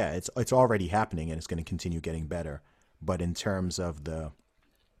yeah, it's already happening and it's going to continue getting better. But in terms of the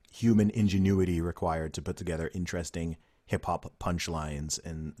human ingenuity required to put together interesting hip hop punchlines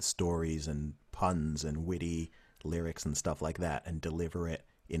and stories and puns and witty lyrics and stuff like that and deliver it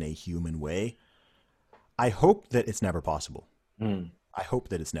in a human way, I hope that it's never possible. Mm. I hope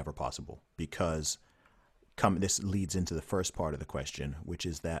that it's never possible because this leads into the first part of the question, which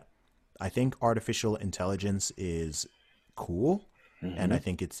is that I think artificial intelligence is cool and I Mm-hmm.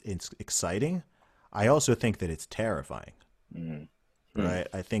 think it's exciting. I also think that it's terrifying, Mm-hmm. right?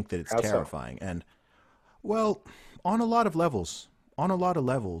 I think that it's How so? terrifying. And well, on a lot of levels, on a lot of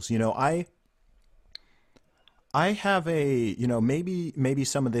levels, I have a, maybe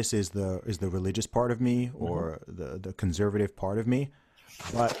some of this is the religious part of me Mm-hmm. or the conservative part of me,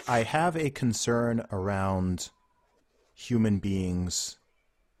 but I have a concern around human beings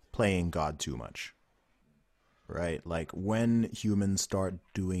playing God too much, right? Like when humans start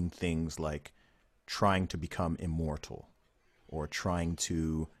doing things like trying to become immortal or trying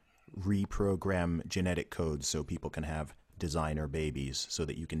to reprogram genetic codes so people can have designer babies so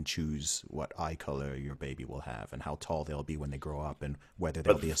that you can choose what eye color your baby will have and how tall they'll be when they grow up and whether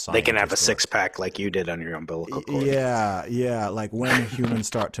they'll But be a they can have a scientist or... six pack like you did on your umbilical cord. Yeah, yeah. Like when humans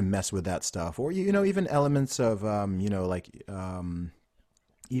start to mess with that stuff, or even elements of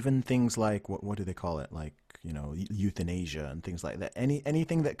even things like what do they call it? Like euthanasia and things like that.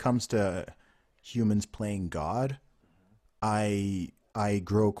 Anything that comes to humans playing God, I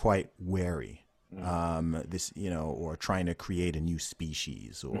grow quite wary. This or trying to create a new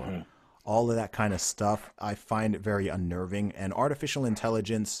species or all of that kind of stuff. I find it very unnerving. And artificial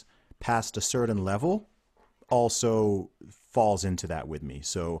intelligence past a certain level also falls into that with me.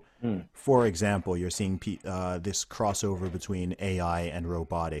 So, for example, you're seeing this crossover between AI and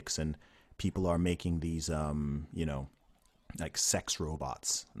robotics, and people are making these, like sex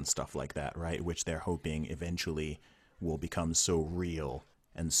robots and stuff like that, right? Which they're hoping eventually will become so real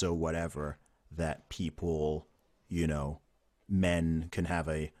and so whatever that people, men can have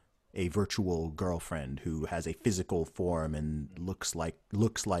a virtual girlfriend who has a physical form and looks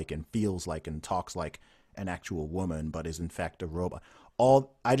like and feels like and talks like an actual woman, but is in fact a robot.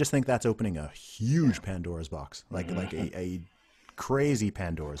 I just think that's opening a huge Pandora's box, like a crazy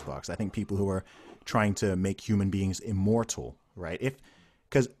Pandora's box. I think people who are trying to make human beings immortal, right?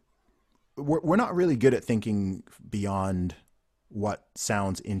 Because we're not really good at thinking beyond what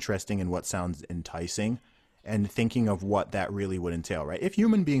sounds interesting and what sounds enticing, and thinking of what that really would entail, right? If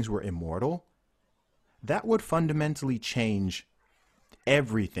human beings were immortal, that would fundamentally change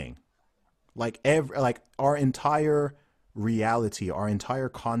everything. Like our entire reality, our entire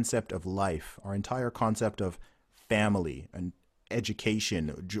concept of life, our entire concept of family and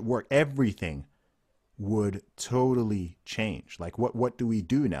education, work, everything would totally change. Like what do we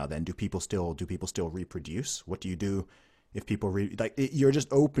do now then? Do people still reproduce? What do you do if people you're just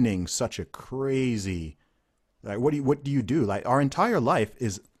opening such a crazy, like what do you do? Like our entire life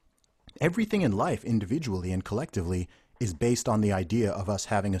is, everything in life individually and collectively is based on the idea of us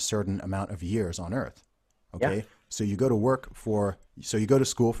having a certain amount of years on Earth. Okay? Yeah. So you go to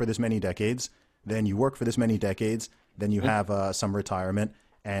school for this many decades, then you work for this many decades, then you have some retirement,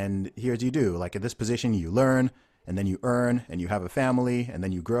 and here's you do. Like at this position, you learn, and then you earn, and you have a family, and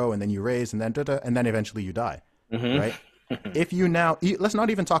then you grow, and then you raise, and then eventually you die, right? If you now, let's not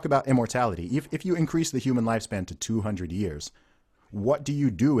even talk about immortality. If you increase the human lifespan to 200 years, what do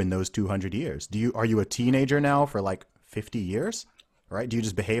you do in those 200 years? Are you a teenager now for like 50 years, right? Do you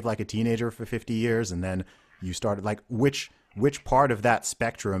just behave like a teenager for 50 years and then you started like which part of that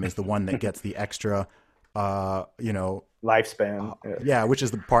spectrum is the one that gets the extra lifespan? Yeah, which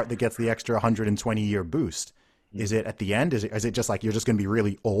is the part that gets the extra 120-year boost? Is it at the end? Is it just like you're just going to be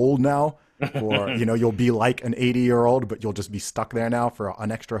really old now, or you'll be like an 80-year-old, but you'll just be stuck there now for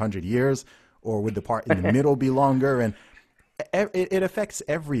an extra 100 years, or would the part in the middle be longer? And it affects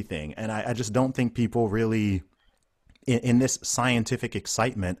everything, and I just don't think people really, in this scientific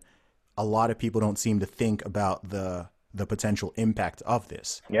excitement, a lot of people don't seem to think about the potential impact of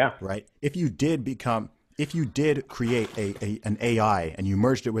this. Yeah. Right. If you did create an AI and you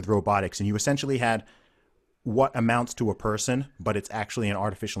merged it with robotics, and you essentially had what amounts to a person, but it's actually an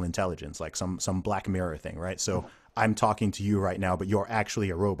artificial intelligence, like some Black Mirror thing, right? So I'm talking to you right now, but you're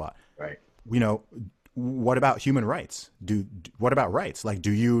actually a robot. Right. What about human rights? What about rights? Like, do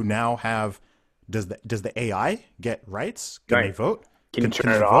you now have? Does the AI get rights? Can they vote? Can you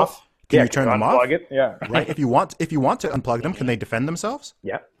turn it off? Can you turn them off? It? Yeah. Right. If you want to unplug them, can they defend themselves?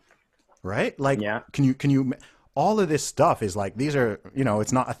 Yeah. Right. Like, yeah. Can you? All of this stuff is like, these are,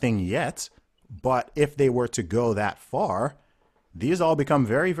 it's not a thing yet, but if they were to go that far, these all become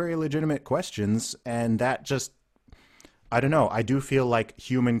very, very legitimate questions, and that just, I don't know. I do feel like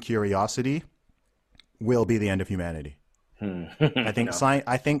human curiosity will be the end of humanity.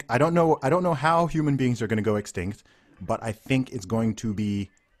 I think I don't know how human beings are going to go extinct, but I think it's going to be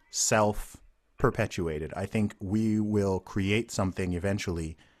self-perpetuated. I think we will create something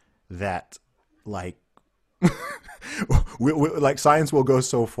eventually that, like, like science will go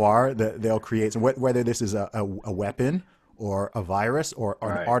so far that they'll create, whether this is a weapon or a virus or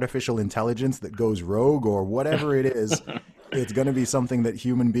an artificial intelligence that goes rogue or whatever it is, it's going to be something that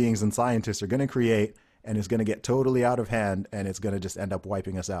human beings and scientists are going to create, and it's going to get totally out of hand, and it's going to just end up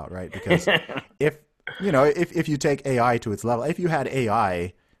wiping us out, right? Because if you take AI to its level, if you had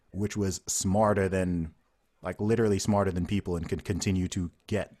AI which was smarter than, like literally smarter than people, and could continue to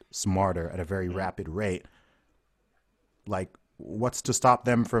get smarter at a very rapid rate, like what's to stop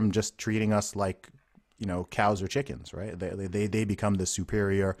them from just treating us like, cows or chickens, right? They become the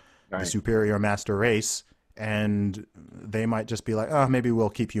superior master race, and they might just be like, oh, maybe we'll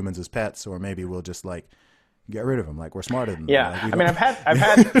keep humans as pets, or maybe we'll just like, Get rid of them. Like we're smarter than them. Yeah, Like we I mean, don't.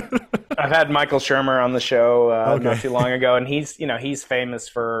 I've had Michael Shermer on the show not Okay. too long ago, and he's famous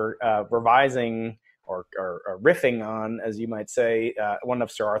for revising or riffing on, as you might say, one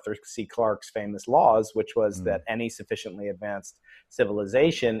of Sir Arthur C. Clarke's famous laws, which was Mm, that any sufficiently advanced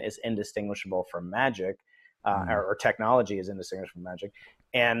civilization is indistinguishable from magic, mm, or technology is indistinguishable from magic.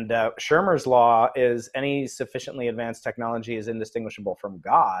 And Shermer's law is any sufficiently advanced technology is indistinguishable from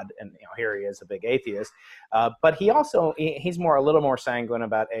God. And here he is, a big atheist. But he's a little more sanguine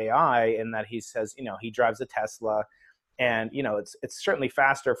about AI in that he says, he drives a Tesla, and it's certainly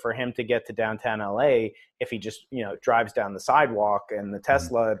faster for him to get to downtown LA if he just drives down the sidewalk, and the mm,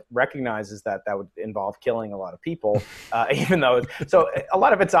 Tesla recognizes that would involve killing a lot of people, even though so a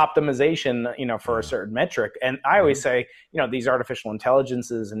lot of it's optimization for a yeah. certain metric. And I Hmm. always say these artificial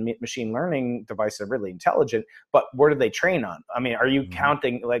intelligences and machine learning devices are really intelligent, but what do they train on? I mean, are you Hmm.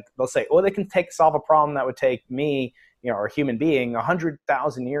 counting, like they'll say, oh, they can solve a problem that would take me or a human being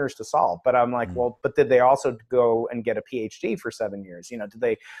 100,000 years to solve? But I'm like, Mm, well, but did they also go and get a PhD for 7 years?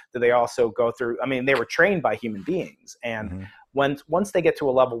 Did they also go through? I mean, they were trained by human beings, and hmm. once they get to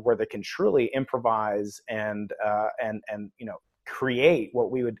a level where they can truly improvise and create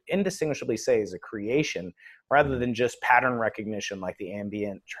what we would indistinguishably say is a creation, rather Hmm. than just pattern recognition like the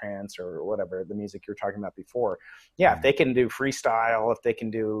ambient trance or whatever the music you were talking about before. Yeah, if Hmm. they can do freestyle, if they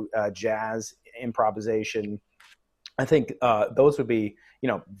can do jazz improvisation, I think those would be,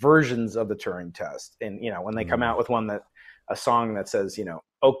 versions of the Turing test. And when they come Mm. out with a song that says,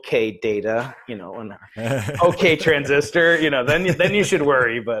 "Okay, data," and "Okay, transistor," then you should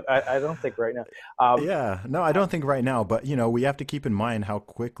worry. But I don't think right now. Um, Yeah, no, I don't think right now, but we have to keep in mind how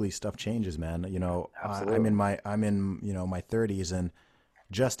quickly stuff changes, man. Absolutely. I'm in, my 30s, and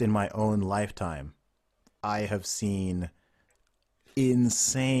just in my own lifetime, I have seen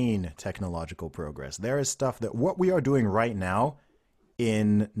insane technological progress. There is stuff that what we are doing right now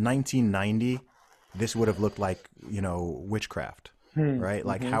in 1990, this would have looked like, witchcraft, right?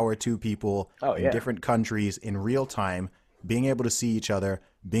 Like Mm-hmm. how are two people Oh in yeah. different countries in real time being able to see each other,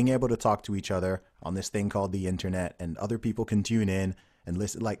 being able to talk to each other on this thing called the internet, and other people can tune in and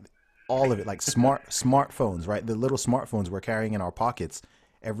listen, like all of it, like smartphones, right? The little smartphones we're carrying in our pockets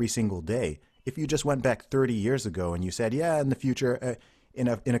every single day. If you just went back 30 years ago and you said, yeah, in the future, in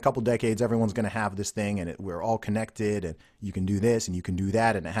a couple decades, everyone's going to have this thing, and we're all connected, and you can do this and you can do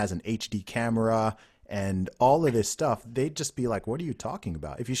that, and it has an HD camera and all of this stuff, they'd just be like, what are you talking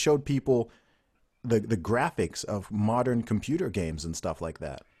about? If you showed people the graphics of modern computer games and stuff like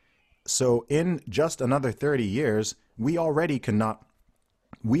that. So in just another 30 years, we already cannot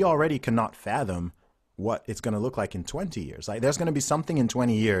fathom what it's going to look like in 20 years. Like there's going to be something in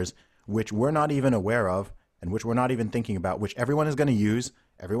 20 years which we're not even aware of, and which we're not even thinking about, which everyone is going to use,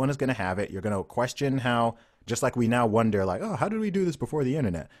 everyone is going to have it. You're going to question how, just like we now wonder, like, oh, how did we do this before the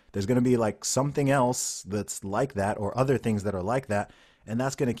internet? There's going to be like something else that's like that, or other things that are like that, and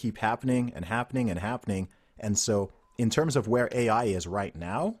that's going to keep happening and happening and happening. And so, in terms of where AI is right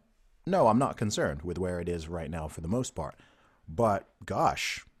now, no, I'm not concerned with where it is right now for the most part. But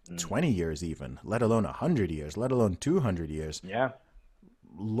gosh, Mm. 20 years even, let alone 100 years, let alone 200 years, Yeah.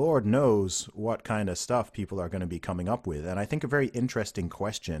 Lord knows what kind of stuff people are going to be coming up with. And I think a very interesting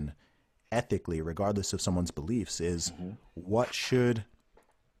question, ethically, regardless of someone's beliefs, is Mm-hmm. what should,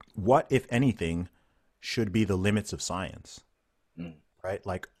 what, if anything, should be the limits of science, Mm. right?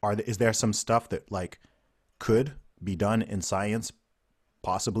 Like, is there some stuff that, like, could be done in science,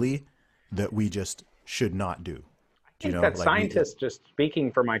 possibly, that we just should not do? I think that Like scientists, just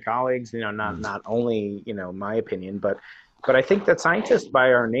speaking for my colleagues, not mm, not only my opinion, but I think that scientists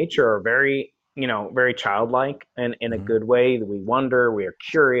by our nature are very very childlike, and in a mm, good way. We wonder, we are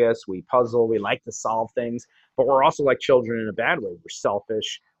curious, we puzzle, we like to solve things, but we're also like children in a bad way. We're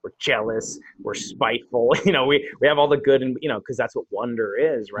selfish, we're jealous, we're spiteful. We have all the good, and because that's what wonder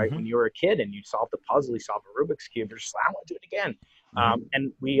is, right? mm, When you were a kid and you solved a puzzle, you solved a Rubik's cube, you're just like, I want to do it again. mm,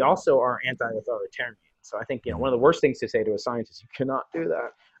 And we also are anti-authoritarian. So I think mm, one of the worst things to say to a scientist, you cannot do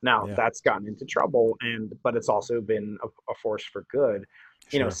that. Now yeah, that's gotten into trouble, but it's also been a force for good.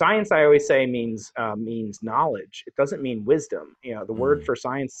 sure. Science, I always say, means knowledge. It doesn't mean wisdom. The word Mm, for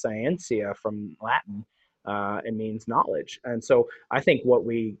science, scientia, from Latin, it means knowledge. And so I think what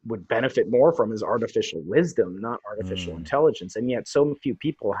we would benefit more from is artificial wisdom, not artificial mm, intelligence. And yet, so few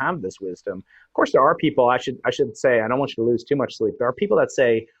people have this wisdom. Of course, there are people. I should say, I don't want you to lose too much sleep. There are people that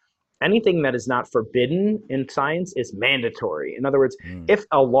say anything that is not forbidden in science is mandatory. In other words, mm, if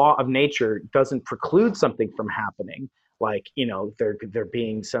a law of nature doesn't preclude something from happening, like, there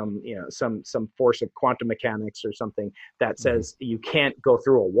being some, some force of quantum mechanics or something that Mm, says you can't go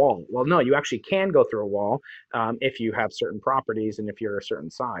through a wall. Well, no, you actually can go through a wall, if you have certain properties and if you're a certain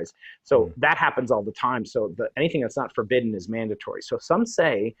size. So mm, that happens all the time. So anything that's not forbidden is mandatory. So some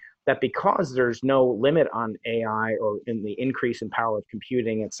say that because there's no limit on AI or in the increase in power of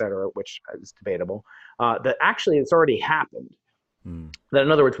computing, et cetera, which is debatable, that actually it's already happened. mm. That,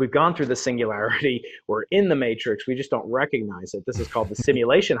 in other words, we've gone through the singularity, we're in the matrix, we just don't recognize it. This is called the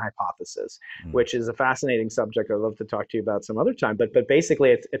simulation hypothesis, Mm. which is a fascinating subject I'd love to talk to you about some other time. But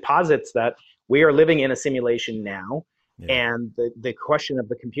basically, it posits that we are living in a simulation now. Yeah. And the question of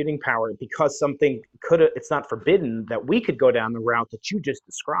the computing power, because something it's not forbidden that we could go down the route that you just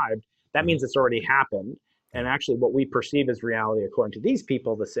described, that Mm. means it's already happened. And Yeah. actually, what we perceive as reality, according to these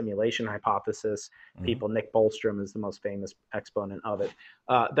people, the simulation hypothesis, Mm. people, Nick Bostrom is the most famous exponent of it,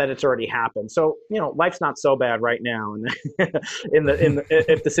 that it's already happened. So, life's not so bad right now, and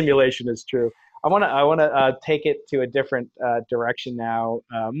if the simulation is true. I want to take it to a different direction now,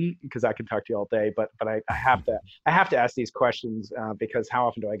 because I can talk to you all day, but I have to ask these questions, because how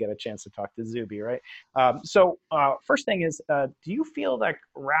often do I get a chance to talk to Zuby, right? So first thing is, do you feel that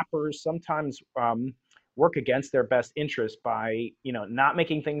rappers sometimes work against their best interest by, not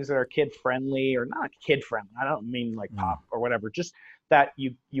making things that are kid friendly, or not kid friendly, I don't mean like Mm. pop or whatever, just that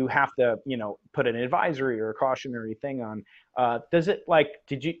you have to, put an advisory or a cautionary thing on. Does it, like,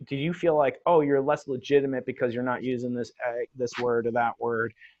 did you feel like, oh, you're less legitimate because you're not using this word or that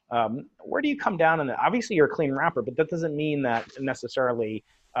word? Where do you come down on that? Obviously you're a clean rapper, but that doesn't mean that necessarily,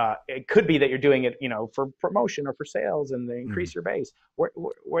 it could be that you're doing it, for promotion or for sales and to Mm. increase your base.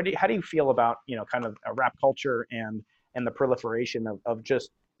 How do you feel about, kind of a rap culture and the proliferation of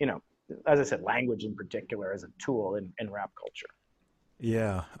just, as I said, language in particular as a tool in rap culture?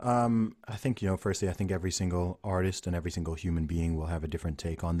 Yeah. I think, firstly, I think every single artist and every single human being will have a different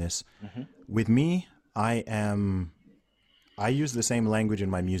take on this. Mm-hmm. With me, I use the same language in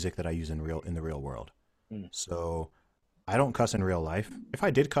my music that I use in the real world. Mm. So I don't cuss in real life. If I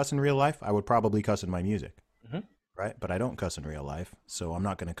did cuss in real life, I would probably cuss in my music, Mm-hmm. right? But I don't cuss in real life. So I'm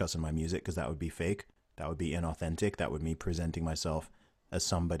not going to cuss in my music because that would be fake. That would be inauthentic. That would be me presenting myself as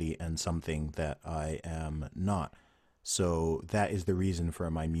somebody and something that I am not. So that is the reason for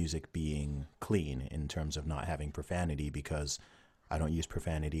my music being clean in terms of not having profanity, because I don't use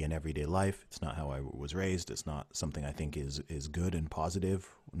profanity in everyday life. It's not how I was raised. It's not something I think is good and positive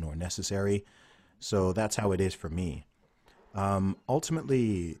nor necessary. So that's how it is for me.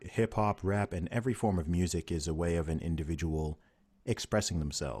 Ultimately, hip hop, rap, and every form of music is a way of an individual expressing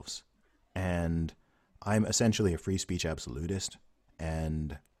themselves. And I'm essentially a free speech absolutist,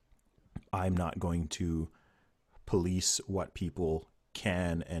 and I'm not going to police what people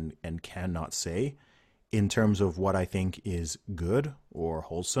can and cannot say in terms of what I think is good or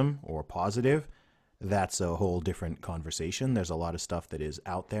wholesome or positive. That's a whole different conversation. There's a lot of stuff that is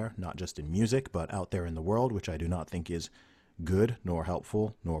out there, not just in music, but out there in the world, which I do not think is good, nor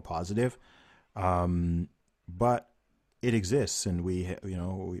helpful, nor positive. But it exists, and we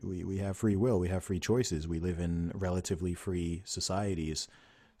have free will, we have free choices. We live in relatively free societies,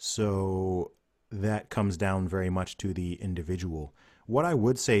 so that comes down very much to the individual. What I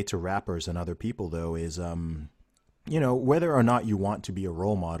would say to rappers and other people, though, is whether or not you want to be a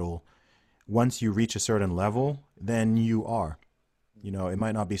role model, once you reach a certain level, then you are. It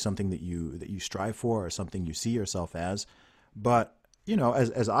might not be something that you strive for or something you see yourself as, but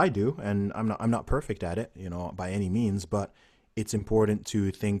as I do, and I'm not perfect at it, by any means, but it's important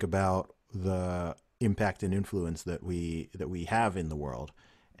to think about the impact and influence that we have in the world.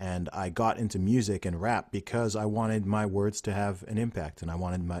 And I got into music and rap because I wanted my words to have an impact, and I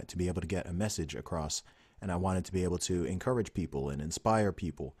wanted to be able to get a message across, and I wanted to be able to encourage people and inspire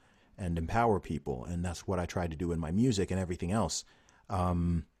people and empower people, and that's what I tried to do in my music and everything else.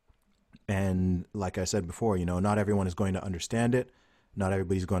 And like I said before, not everyone is going to understand it. Not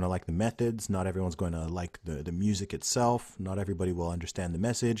everybody's going to like the methods. Not everyone's going to like the music itself. Not everybody will understand the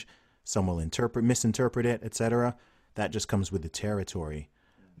message. Some will misinterpret it, etc. That just comes with the territory.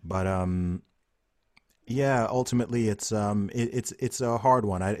 But yeah, ultimately it's a hard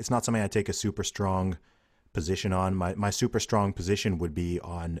one. It's not something I take a super strong position on. My super strong position would be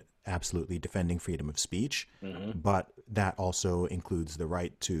on absolutely defending freedom of speech, Mm-hmm. but that also includes the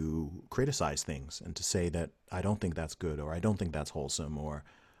right to criticize things and to say that I don't think that's good, or I don't think that's wholesome, or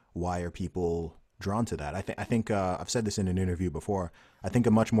why are people drawn to that? I think I've said this in an interview before. I think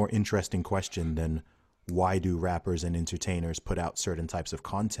a much more interesting question than why do rappers and entertainers put out certain types of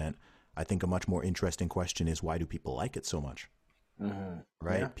content. I think a much more interesting question is why do people like it so much? Yeah,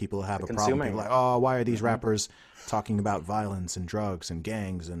 right? People have the a problem. consuming People are like, it. oh, why are these Hmm. rappers talking about violence and drugs and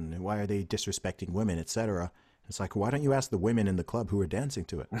gangs, and why are they disrespecting women, etc.? It's like, why don't you ask the women in the club who are dancing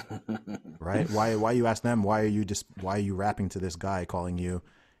to it, right? Why you ask them? Why are you rapping to this guy calling you,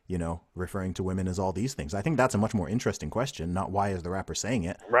 referring to women as all these things? I think that's a much more interesting question. Not why is the rapper saying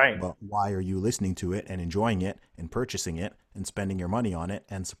it, Right. but why are you listening to it and enjoying it and purchasing it and spending your money on it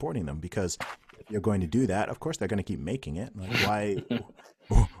and supporting them? Because if you're going to do that, of course they're going to keep making it. Like why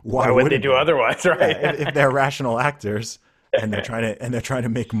Why would they wouldn't do they? otherwise, Yeah, right? if they're rational actors and they're trying to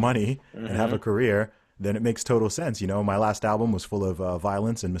make money and have a Hmm. career, then it makes total sense. My last album was full of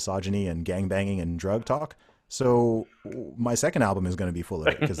violence and misogyny and gang banging and drug talk. So my second album is going to be full of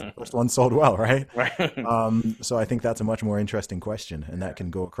it because the first one sold well, right? Right. So I think that's a much more interesting question, and that can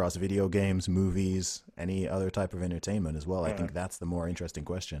go across video games, movies, any other type of entertainment as well. I Yeah. think that's the more interesting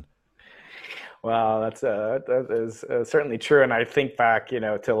question. Well, that is certainly true, and I think back,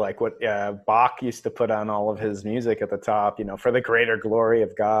 to like what Bach used to put on all of his music at the top, for the greater glory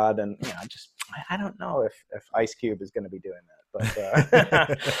of God, and I don't know if Ice Cube is going to be doing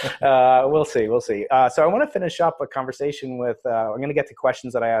that, but we'll see. So I want to finish up a conversation with. I'm going to get to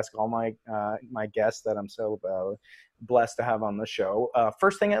questions that I ask all my guests that I'm so blessed to have on the show.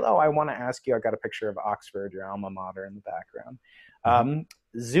 First thing, I want to ask you. I got a picture of Oxford, your alma mater, in the background. Mhm. Um,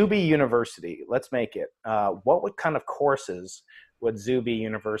 Zuby University, let's make it. What kind of courses would Zuby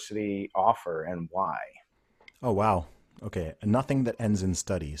University offer and why? Oh wow. Okay, nothing that ends in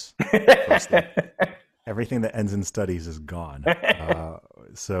studies. Firstly, everything that ends in studies is gone.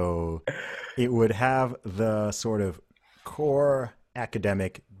 So it would have the sort of core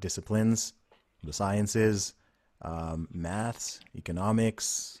academic disciplines, the sciences, maths,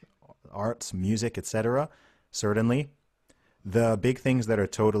 economics, arts, music, etc. Certainly. The big things that are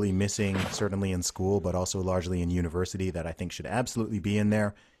totally missing, certainly in school, but also largely in university, that I think should absolutely be in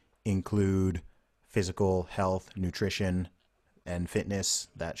there include physical health, nutrition, and fitness.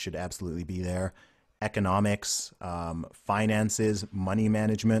 That should absolutely be there. Economics, finances, money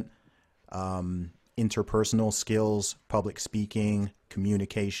management, interpersonal skills, public speaking,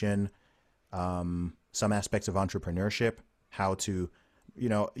 communication, some aspects of entrepreneurship, how to,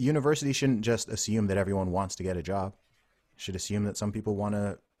 university shouldn't just assume that everyone wants to get a job. Should assume that some people want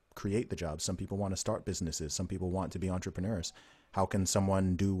to create the jobs, some people want to start businesses, some people want to be entrepreneurs. How can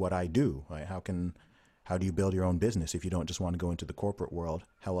someone do what I do? Right? How do you build your own business if you don't just want to go into the corporate world?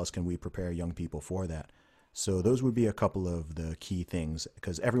 How else can we prepare young people for that? So those would be a couple of the key things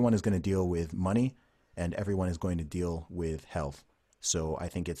because everyone is going to deal with money and everyone is going to deal with health. So I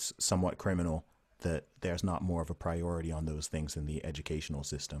think it's somewhat criminal that there's not more of a priority on those things in the educational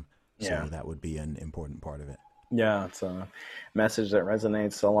system. Yeah. So that would be an important part of it. Yeah, it's a message that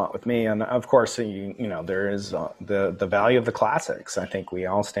resonates a lot with me, and of course, there is the value of the classics. I think we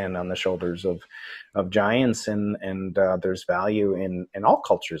all stand on the shoulders of giants, and there's value in all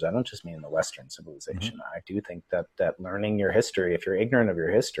cultures. I don't just mean the Western Mm-hmm. civilization. I do think that learning your history, if you're ignorant of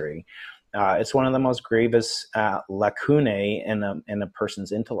your history, it's one of the most grievous lacunae in a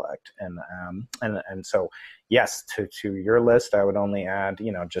person's intellect, and so yes, to your list, I would only add,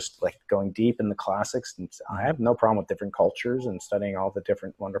 just like going deep in the classics. And I Mm-hmm. have no problem with different cultures and studying all the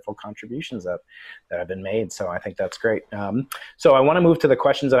different wonderful contributions that have been made. So I think that's great. So I want to move to the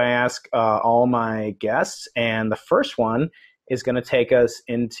questions that I ask all my guests, and the first one is going to take us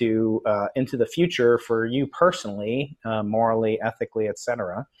into the future for you personally, morally, ethically,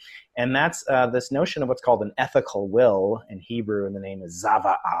 etc. And that's this notion of what's called an ethical will. In Hebrew, and the name is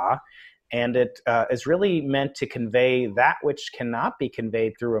zava'ah, and it is really meant to convey that which cannot be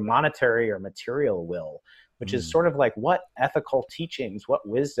conveyed through a monetary or material will, which is Mm. sort of like what ethical teachings, what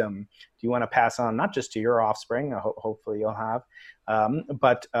wisdom do you want to pass on, not just to your offspring, hopefully you'll have,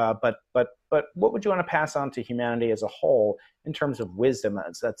 but what would you want to pass on to humanity as a whole in terms of wisdom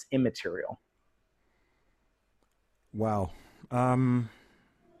that's immaterial? Wow.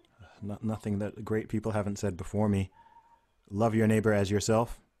 Nothing that great people haven't said before me. Love your neighbor as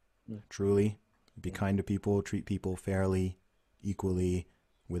yourself. Truly. Be kind to people, treat people fairly, equally,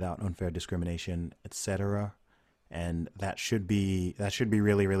 without unfair discrimination, etc. And that should be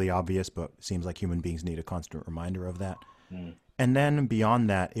really, really obvious, but it seems like human beings need a constant reminder of that. Mm. And then beyond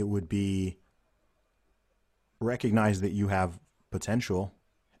that, it would be recognize that you have potential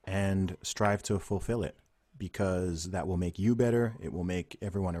and strive to fulfill it because that will make you better. It will make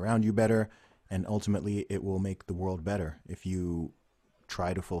everyone around you better. And ultimately, it will make the world better if you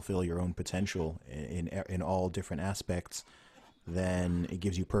try to fulfill your own potential in all different aspects. Then it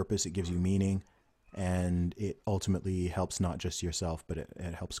gives you purpose, it gives you meaning, and it ultimately helps not just yourself, but it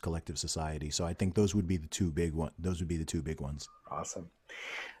helps collective society. So I think those would be the two big one. Those would be the two big ones. Awesome.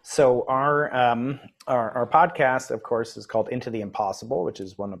 So our podcast, of course, is called Into the Impossible, which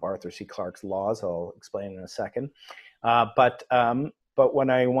is one of Arthur C. Clarke's laws. I'll explain in a second. But what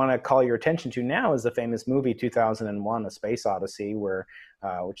I want to call your attention to now is the famous movie 2001: A Space Odyssey,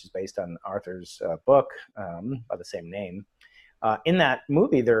 which is based on Arthur's book by the same name. In that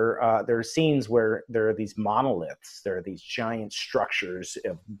movie, there are scenes where there are these monoliths. There are these giant structures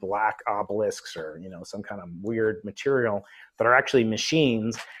of black obelisks, or some kind of weird material that are actually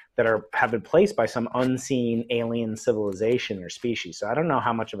machines that have been placed by some unseen alien civilization or species. So I don't know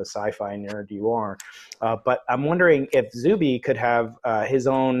how much of a sci-fi nerd you are, but I'm wondering if Zuby could have his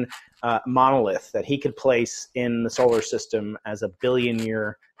own monolith that he could place in the solar system as a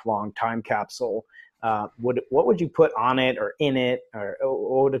billion-year-long time capsule. What would you put on it or in it, or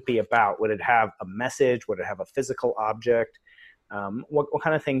what would it be about? Would it have a message? Would it have a physical object? What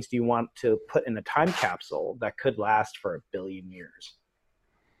kind of things do you want to put in a time capsule that could last for 1 billion years?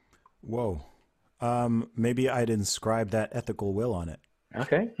 Whoa. Maybe I'd inscribe that ethical will on it.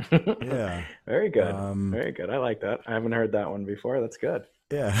 Okay. Yeah. Very good. Very good. I like that. I haven't heard that one before. That's good.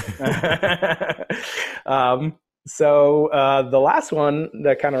 Yeah. So the last one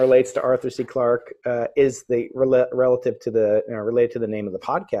that kind of relates to Arthur C. Clarke is the relative to the related to the name of the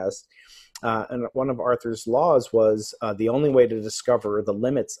podcast. And one of Arthur's laws was the only way to discover the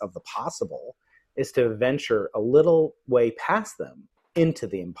limits of the possible is to venture a little way past them into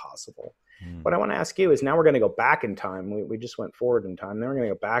the impossible. What I want to ask you is, now we're going to go back in time. We just went forward in time. Now we're going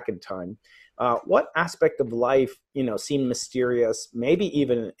to go back in time. What aspect of life, seemed mysterious, maybe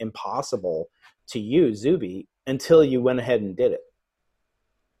even impossible to you, Zuby, until you went ahead and did it?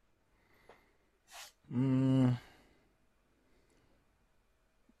 None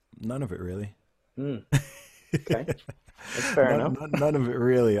of it, really. Okay. That's fair enough. None of it,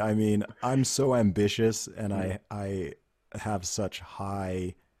 really. I mean, I'm so ambitious, and I have such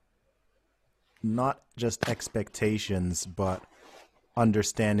high, not just expectations, but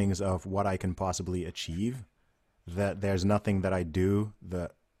understandings of what I can possibly achieve, that there's nothing that I do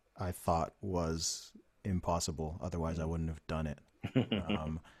that I thought was impossible. Otherwise, I wouldn't have done it.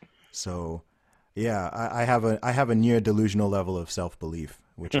 So, yeah, I have a near delusional level of self-belief,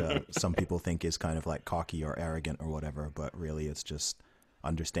 which some people think is kind of like cocky or arrogant or whatever, but really it's just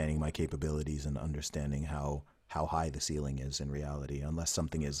understanding my capabilities and understanding how high the ceiling is in reality. Unless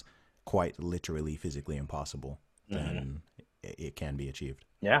something is quite literally physically impossible, then it can be achieved.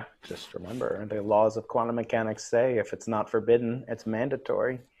 Yeah, just remember, the laws of quantum mechanics say if it's not forbidden, it's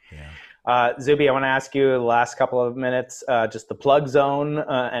mandatory. Yeah. Zuby, I want to ask you the last couple of minutes, just the plug zone,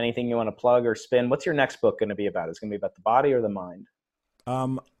 anything you want to plug or spin. What's your next book going to be about? Is it going to be about the body or the mind?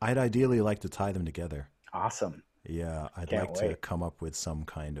 I'd ideally like to tie them together. Awesome. Yeah, I'd Can't like wait. to come up with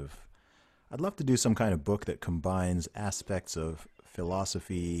I'd love to do some kind of book that combines aspects of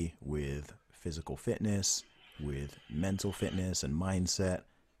philosophy with physical fitness, with mental fitness and mindset,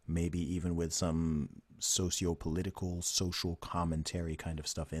 maybe even with some socio-political, social commentary kind of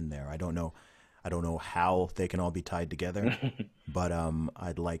stuff in there. I don't know how they can all be tied together, but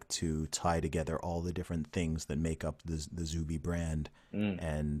I'd like to tie together all the different things that make up the Zuby brand,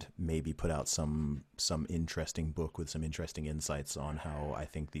 and maybe put out some interesting book with some interesting insights on how I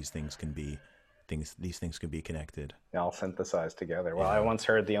think these things can be connected. All synthesized together. Well, I once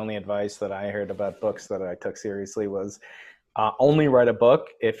heard the only advice that I heard about books that I took seriously was only write a book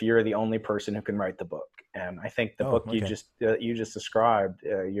if you're the only person who can write the book. And I think the book okay. you just described,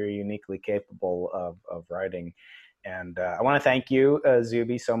 you're uniquely capable of writing. And I want to thank you,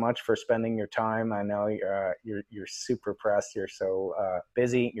 Zuby, so much for spending your time. I know you're super pressed. You're so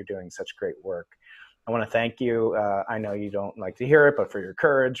busy. You're doing such great work. I want to thank you. I know you don't like to hear it, but for your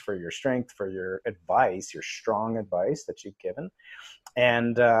courage, for your strength, for your advice, your strong advice that you've given,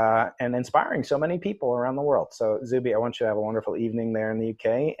 and inspiring so many people around the world. So, Zuby, I want you to have a wonderful evening there in the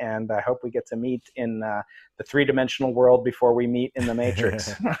UK, and I hope we get to meet in the three-dimensional world before we meet in the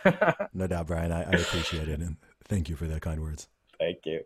Matrix. No doubt, Brian. I appreciate it, and thank you for the kind words. Thank you.